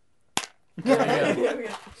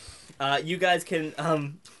 You guys can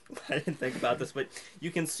I didn't think about this, but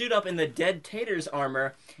you can suit up in the dead Tater's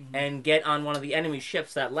armor and get on one of the enemy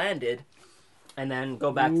ships that landed, and then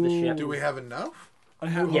go back to the ship. Do we have enough? A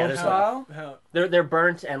new Yeah, Hope there's style? How- They're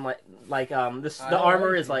burnt and the I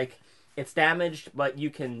armor like is like it's damaged, but you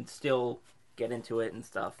can still get into it and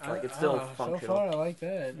stuff. Like it's still So functional. far, I like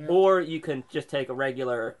that. Or you can just take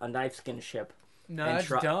a knife skin ship. No, And that's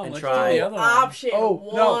try- dumb. and Let's try- do the other one. Option Oh,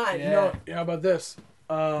 1. no. Yeah. No, how about this?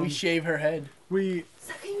 We shave her head. We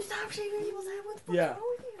So can you stop shaving people's head? What the fuck's Yeah. wrong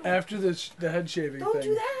with you? after the head shaving Don't thing.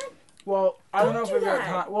 do that. Well, I don't know Don't if we've do got that.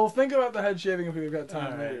 time. Well, think about the head shaving if we've got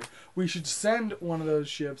time Alright. later. We should send one of those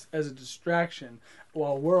ships as a distraction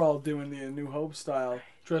while we're all doing the A New Hope style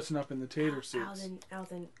dressing up in the tater suits. Al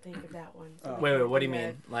didn't think of that one. Oh. Wait, what do you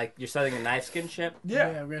mean? Like you're selling a knife skin ship?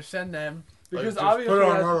 Yeah, we're gonna send them. because just obviously put it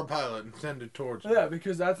on that's, autopilot and send it towards them. yeah,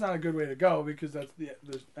 because that's not a good way to go because that's the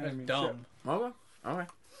enemy ship. Dumb. Okay. All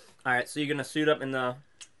right. So you're gonna suit up in the.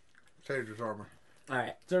 Tater's armor. All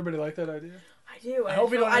right. Does everybody like that idea? I do. I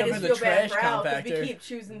hope we don't I end up just in the feel bad trash for Al because we compactor. keep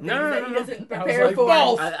choosing things No, that he doesn't I was prepare like, for.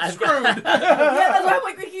 balls, I've screwed. Yeah, that's why I'm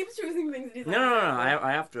like, we keep choosing things that he's No,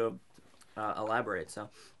 I have to elaborate. So,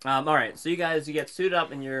 all right. So you get suited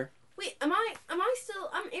up and Wait, am I still?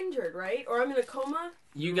 I'm injured, right? Or I'm in a coma?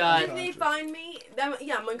 you If got they find me, then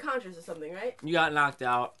yeah, I'm unconscious or something, right? knocked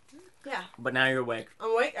out, Yeah, but now you're awake.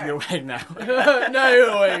 I'm awake. You're awake now. No, you're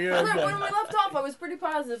away. You're When okay. we left off, I was pretty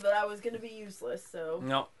positive that I was gonna be useless, so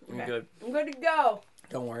No, you're Okay. good. I'm good to go.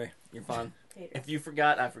 Don't worry, you're fine. Hate it. If you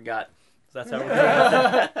forgot, I forgot. So that's how we're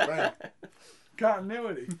doing it. Right.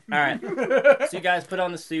 Continuity. All right. So you guys put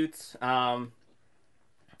on the suits.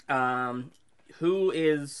 Who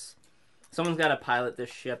is? Someone's got to pilot this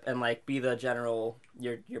ship and like be the general.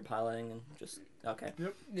 You're piloting and just okay.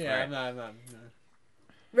 Yeah, Right. I'm not. No.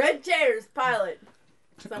 Red Taters, pilot.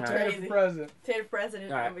 Sounds All right. crazy. Present. Tater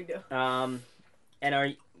president, All right. no big deal.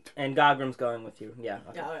 And Gogram's going with you. Yeah.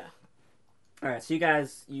 Okay. Oh yeah. All right, so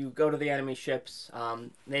you go to the enemy ships.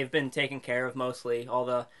 They've been taken care of mostly. All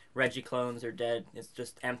the Reggie clones are dead. It's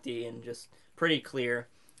just empty and just pretty clear.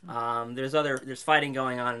 There's fighting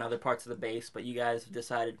going on in other parts of the base, but you guys have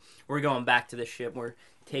decided we're going back to the ship. We're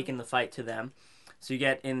taking the fight to them. So you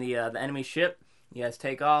get in the enemy ship. You guys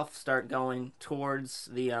take off, start going towards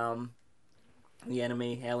the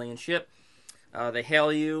enemy alien ship. They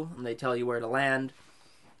hail you and they tell you where to land.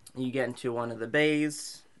 You get into one of the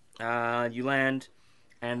bays. You land,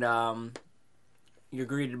 and you're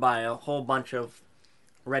greeted by a whole bunch of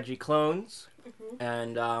Reggie clones.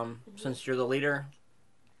 And since you're the leader,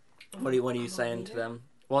 what are you saying to them?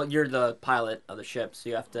 Well, you're the pilot of the ship, so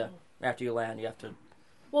you have to. After you land, you have to.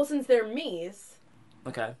 Well, since they're me's,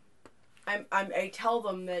 Okay. I tell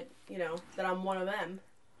them that that I'm one of them,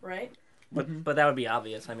 right? But that would be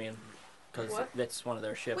obvious. I mean, because What? that's one of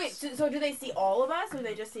their ships. Wait, so do they see all of us, or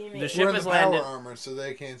they just see me? The We're ship in is the power landed. armor, so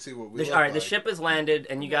they can't see what we look All right, the like. ship has landed,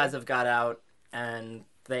 and you guys have got out, and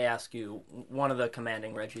they ask you. One of the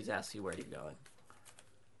commanding Reggies asks you where you're going.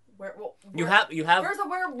 You have. First of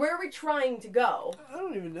all, where are we trying to go? I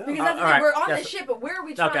don't even know. Because that's the all thing, right, we're on the yes. ship, but where are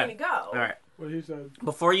we trying to go? All right. What he said.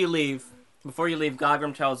 Before you leave,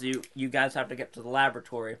 Gogram tells you guys have to get to the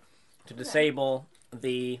laboratory to disable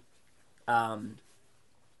the,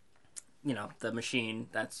 the machine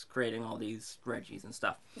that's creating all these Reggies and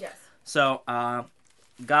stuff. Yes. So,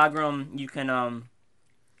 Gogram, you can.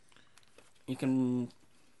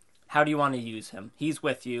 How do you want to use him? He's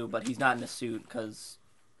with you, but he's not in a suit because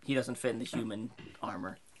he doesn't fit in the human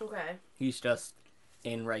armor. Okay. He's just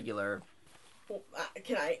in regular. Well,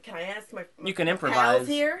 can I ask my You can pals improvise.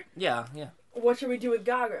 here? Yeah. What should we do with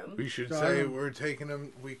Gagram? We should say we're taking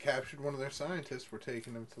them. We captured one of their scientists. We're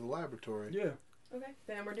taking them to the laboratory. Yeah, Okay,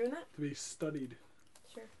 then we're doing that. to be studied.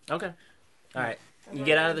 Sure. Okay. All right. That's You what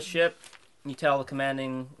get I'm out of the doing. ship. You tell the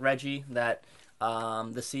commanding Reggie that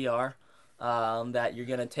the CR that you're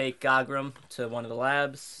gonna take Gogram to one of the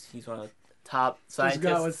labs. He's one of the top Just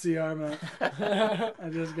got what scientists. CR meant. I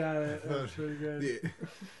just got it. That's pretty good. The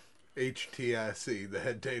HTIC, the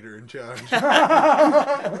head tater in charge.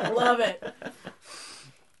 Love it.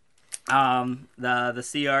 The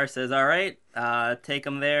CR says, "All right, take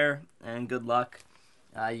him there, and good luck."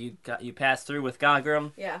 You pass through with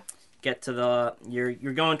Gogram. Yeah. Get to the you're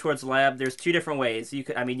going towards the lab. There's two different ways. You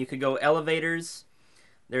could go elevators.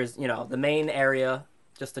 There's the main area,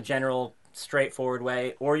 just a general straightforward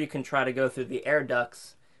way, or you can try to go through the air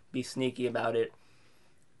ducts, be sneaky about it.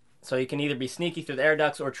 So you can either be sneaky through the air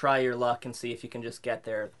ducts or try your luck and see if you can just get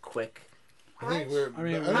there quick. I think we're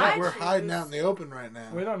I hiding choose- out in the open right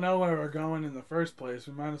now. We don't know where we're going in the first place.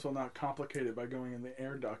 We might as well not complicate it by going in the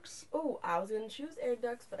air ducts. Oh, I was gonna choose air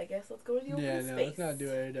ducts, but I guess let's go to the open Yeah, space. no, let's not do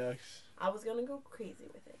air ducts. I was gonna go crazy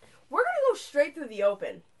with it. We're gonna go straight through the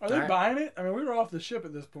open. Are they Alright. buying it? I mean, we were off the ship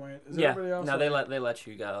at this point. Is Yeah, everybody else? no, they let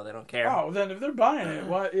you go. They don't care. Oh, then if they're buying it,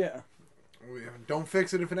 what? Yeah, Don't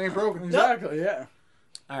fix it if it ain't broken. exactly. Yeah.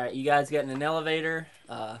 All right, you guys get in an elevator.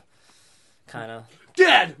 Kind of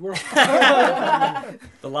Dead. We're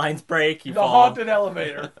the lines break. You the fall. haunted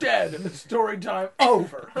elevator. Dead. Story time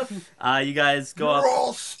over. You guys go You're up.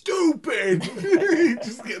 all stupid. He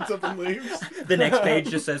just gets up and leaves. The next page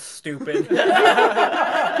just says "stupid."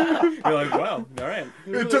 You're like, wow, all right.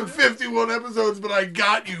 It took 51 episodes, but I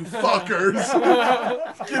got you, fuckers.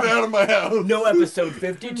 Get out of my house. No episode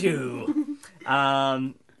 52.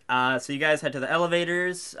 So you guys head to the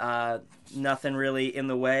elevators. Nothing really in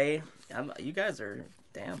the way. You guys are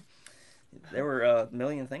damn. There were a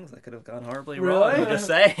million things that could have gone horribly wrong. Really? I'm just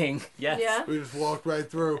saying. Yes. Yeah. We just walked right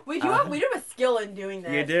through, We do have a skill in doing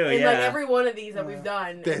that. You do, in yeah. like every one of these that we've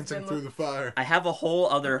done. it's dancing been through the fire. I have a whole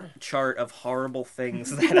other chart of horrible things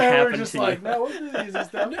that We're happened just to like, you. no, we'll do these and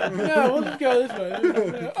stuff. No, we'll just go this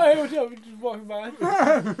way. I was just walking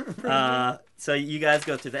by. So you guys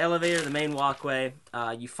go through the elevator, the main walkway.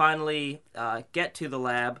 You finally get to the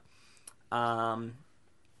lab, and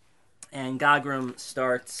Gagram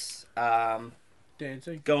starts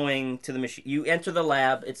Dancing. going to the machine. You enter the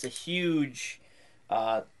lab. It's a huge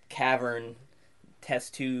cavern,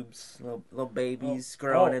 test tubes, little babies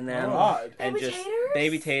growing in them. God. And Baby just taters?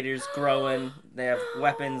 baby taters growing. They have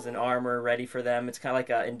weapons and armor ready for them. It's kind of like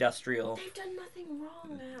an industrial They've done nothing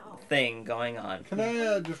wrong now. thing going on. Can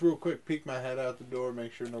I just real quick peek my head out the door,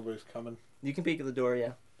 make sure nobody's coming? You can peek at the door,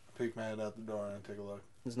 yeah. Peek my head out the door and take a look.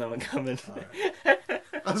 There's no one coming.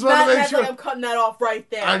 I just wanted to make That's sure. like I'm cutting that off right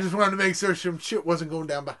there. I just wanted to make sure some shit wasn't going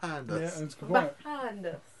down behind Yeah, us. that's a good point. Behind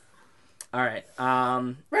us. All right.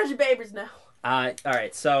 Reggie Babers now. All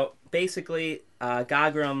right. So basically,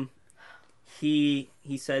 Gagram, he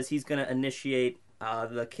says he's gonna initiate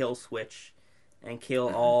the kill switch and kill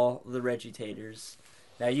all the Regitators.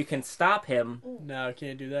 Now you can stop him. No, I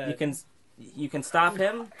can't do that. You can stop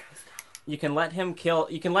him. You can let him kill.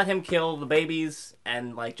 You can let him kill the babies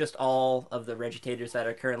and like just all of the Regitators that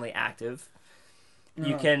are currently active.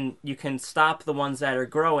 You can stop the ones that are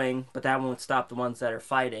growing, but that won't stop the ones that are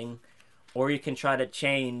fighting. Or you can try to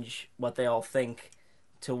change what they all think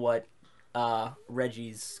to what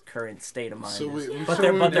Reggie's current state of mind So is. we- But so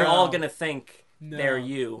they're we- they're all gonna think No. they're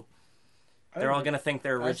you. They're all gonna think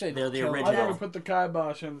they're I say they're the kill 'em. I think we original. put the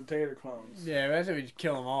kibosh on the tater clones. Yeah, that's how we just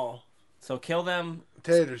kill them all. So kill them.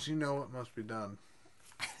 Taters, you know what must be done.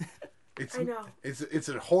 It's I know. it's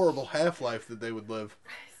a horrible half-life that they would live.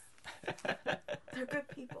 They're good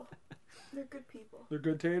people. They're good people. They're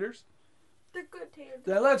good taters. They're good taters.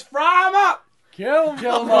 Then let's fry them up. Kill them.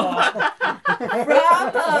 Kill them all.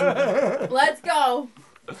 Let's go.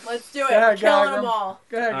 Let's do it. Yeah, We're killing Gagram. them all.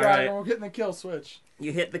 Go ahead, All guys. right. We're getting the kill switch.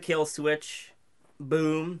 You hit the kill switch.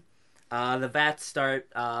 Boom. The vats start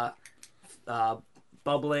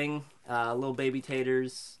bubbling. Little baby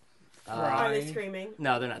taters. Are they Right. screaming?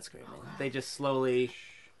 No, they're not screaming. They just slowly.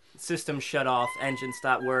 System shut off. Engine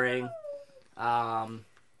stop whirring.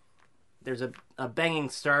 There's a banging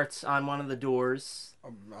starts on one of the doors.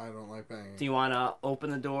 I don't like banging. Do you want to open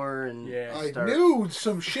the door and Yeah. I start? knew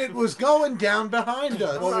some shit was going down behind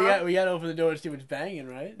us. Well, we got to open the door to see what's banging,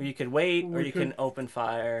 right? Or you could wait, or We you could- can open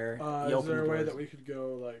fire. You Is open there a the way doors. that we could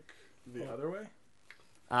go like the other way,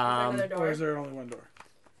 Another door. or is there only one door?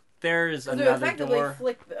 There's So another effectively door.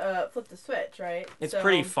 flip the switch, right? It's So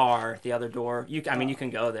pretty far. The other door. I mean, you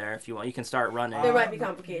can go there if you want. You can start running. There might be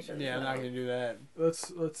complications. Yeah, I'm not gonna do that. Let's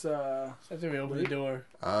That's how we open the door.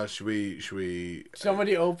 Should we?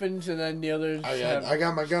 Somebody opens and then the others. I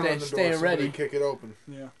got my gun on the door. stay Somebody ready. kick it open.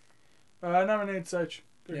 yeah. Nominate Sage.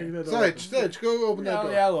 Go Yeah. kick that door Sedge, go open that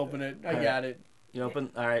door. Yeah, I'll open it. I Alright. got it. You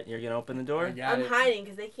open. All right, you're gonna open the door. I got I'm it. hiding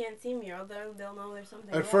because they can't see me, or they'll know there's something.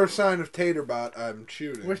 At wrong. first sign of Taterbot, I'm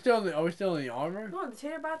shooting. We're still in the. Are we still in the armor? No, the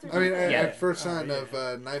tater bots are. I mean, different. Yeah. at first sign Oh,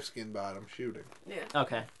 of Knife Skin Bot, I'm shooting. Yeah.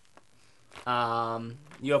 Okay.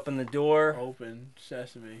 You open the door. Open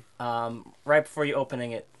sesame. Right before you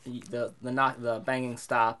opening it, the banging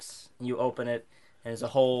stops. You open it, and there's a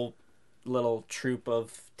whole little troop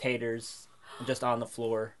of taters just on the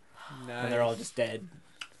floor, Nice. and they're all just dead.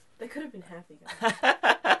 They could have been happy guys.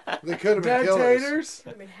 They could have been Dead killers. taters. Could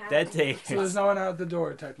have been happy. Dead So there's taters. no one out the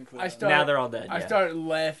door technically. I start- Now they're all dead. I yeah. start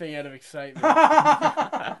laughing out of excitement.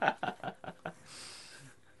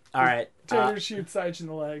 All right. Tater shoots Sage in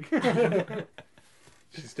the leg.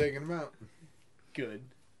 She's taking him out. Good.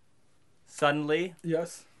 Suddenly,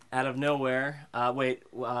 Yes. out of nowhere. Where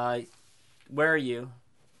are you?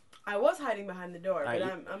 I was hiding behind the door, Alright,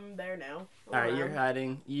 but I'm there now. All right, you're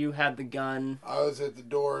hiding. You had the gun. I was at the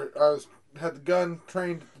door. Had the gun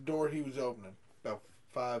trained at the door he was opening, about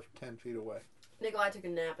 5-10 feet away. Nikolai took a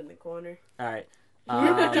nap in the corner. All right.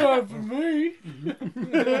 Time for me.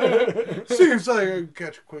 Seems like I can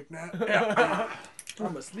catch a quick nap.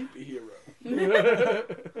 I'm a sleepy hero.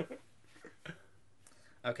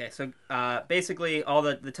 Okay, so basically, all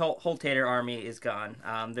the whole Tater army is gone.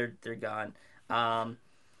 They're gone.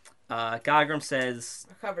 Gagram says.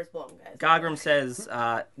 Our cover's blown, guys. Gagram says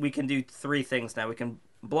we can do three things now. We can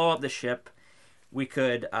blow up the ship. We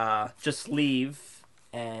could just leave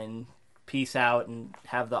and peace out and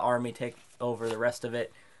have the army take over the rest of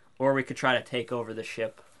it, or we could try to take over the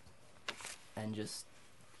ship and just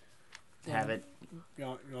have it,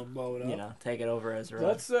 You gonna blow it up? take it over as a.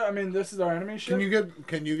 That's. I mean, this is our enemy ship.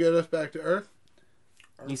 Can you get us back to Earth?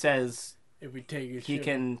 He says If we take your he ship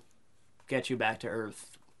can get you back to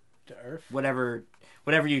Earth. to Earth. Whatever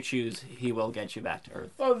you choose, he will get you back to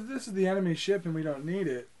Earth. Oh, this is the enemy ship, and we don't need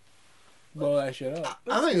it. Blow that shit up.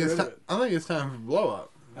 I Let's think get it's rid of it. I think it's time for blow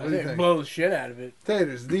up. I What do you think think? blow the shit out of it.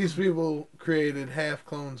 Taters, these people created half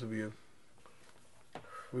clones of you.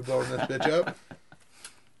 We blowing this bitch up?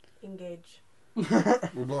 Engage.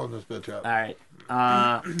 We're blowing this bitch up. All right.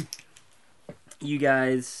 You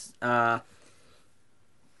guys.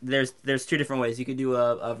 There's two different ways. You could do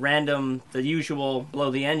a random, the usual, blow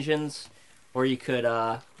the engines, or you could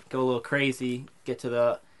go a little crazy, get to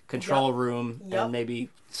the control room, Yup. and maybe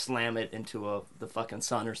slam it into the fucking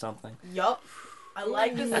sun or something. Yup. I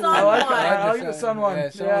like the sun I like, one. I like the sun one. Yeah, Yeah,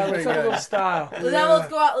 sun one's let's pretty have a good. little style. Well, now let's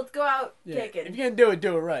go out. Let's go out Yeah. kicking. If you're gonna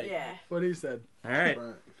do it right. Yeah. What he said. All right.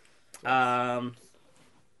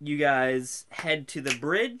 You guys head to the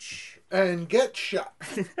bridge. And get shot.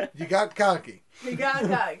 You got cocky. We got a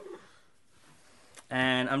guy.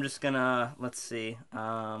 And I'm just gonna let's see.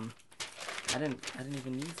 I didn't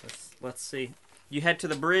even use this. Let's see. You head to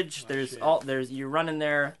the bridge. Shit. You're running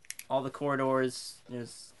there. All the corridors.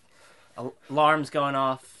 There's alarms going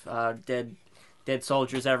off. Dead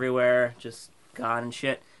soldiers everywhere. Just gone and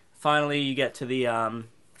shit. Finally, you get to the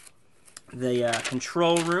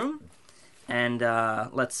control room, and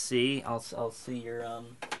let's see. I'll see your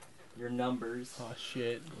numbers. Oh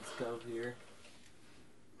shit. Let's go here.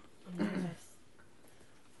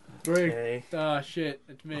 Break. Okay. Oh shit.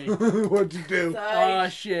 It's me. What'd you do? Oh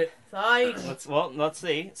shit. Side. Let's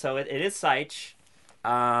see. So it is Seich.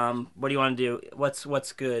 What do you want to do?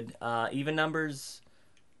 What's good? Even numbers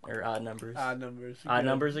or odd numbers? Odd numbers. Odd Good.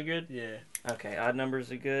 numbers are good. Yeah. Okay, odd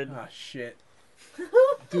numbers are good. Oh shit.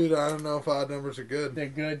 Dude, I don't know if odd numbers are good. They're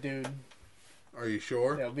good, dude. Are you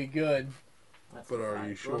sure? They'll be good. That's But are fine.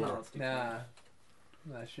 you sure? no, let's do Nah.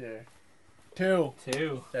 Not sure. 2.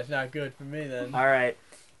 two. That's not good for me then. All right,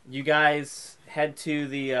 you guys head to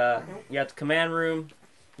the you got the command room.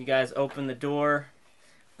 You guys open the door.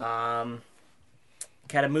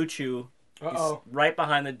 Katamuchu is right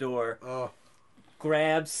behind the door. Oh,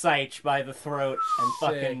 Grabs Seich by the throat and Sick.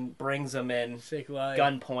 fucking brings him in Sick life.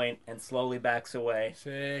 gunpoint and slowly backs away.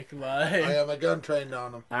 Sick I life. have my gun trained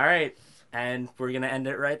on him. All right, and we're gonna end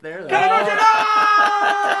it right there. Sick life.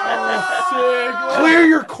 Clear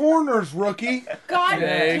your corners, rookie. God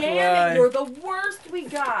Sick damn life. it! You're the worst we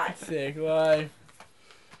got. Sick life.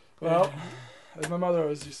 Well, as my mother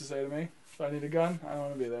always used to say to me, if I need a gun, I don't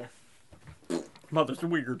want to be there. Mother's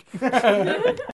weird.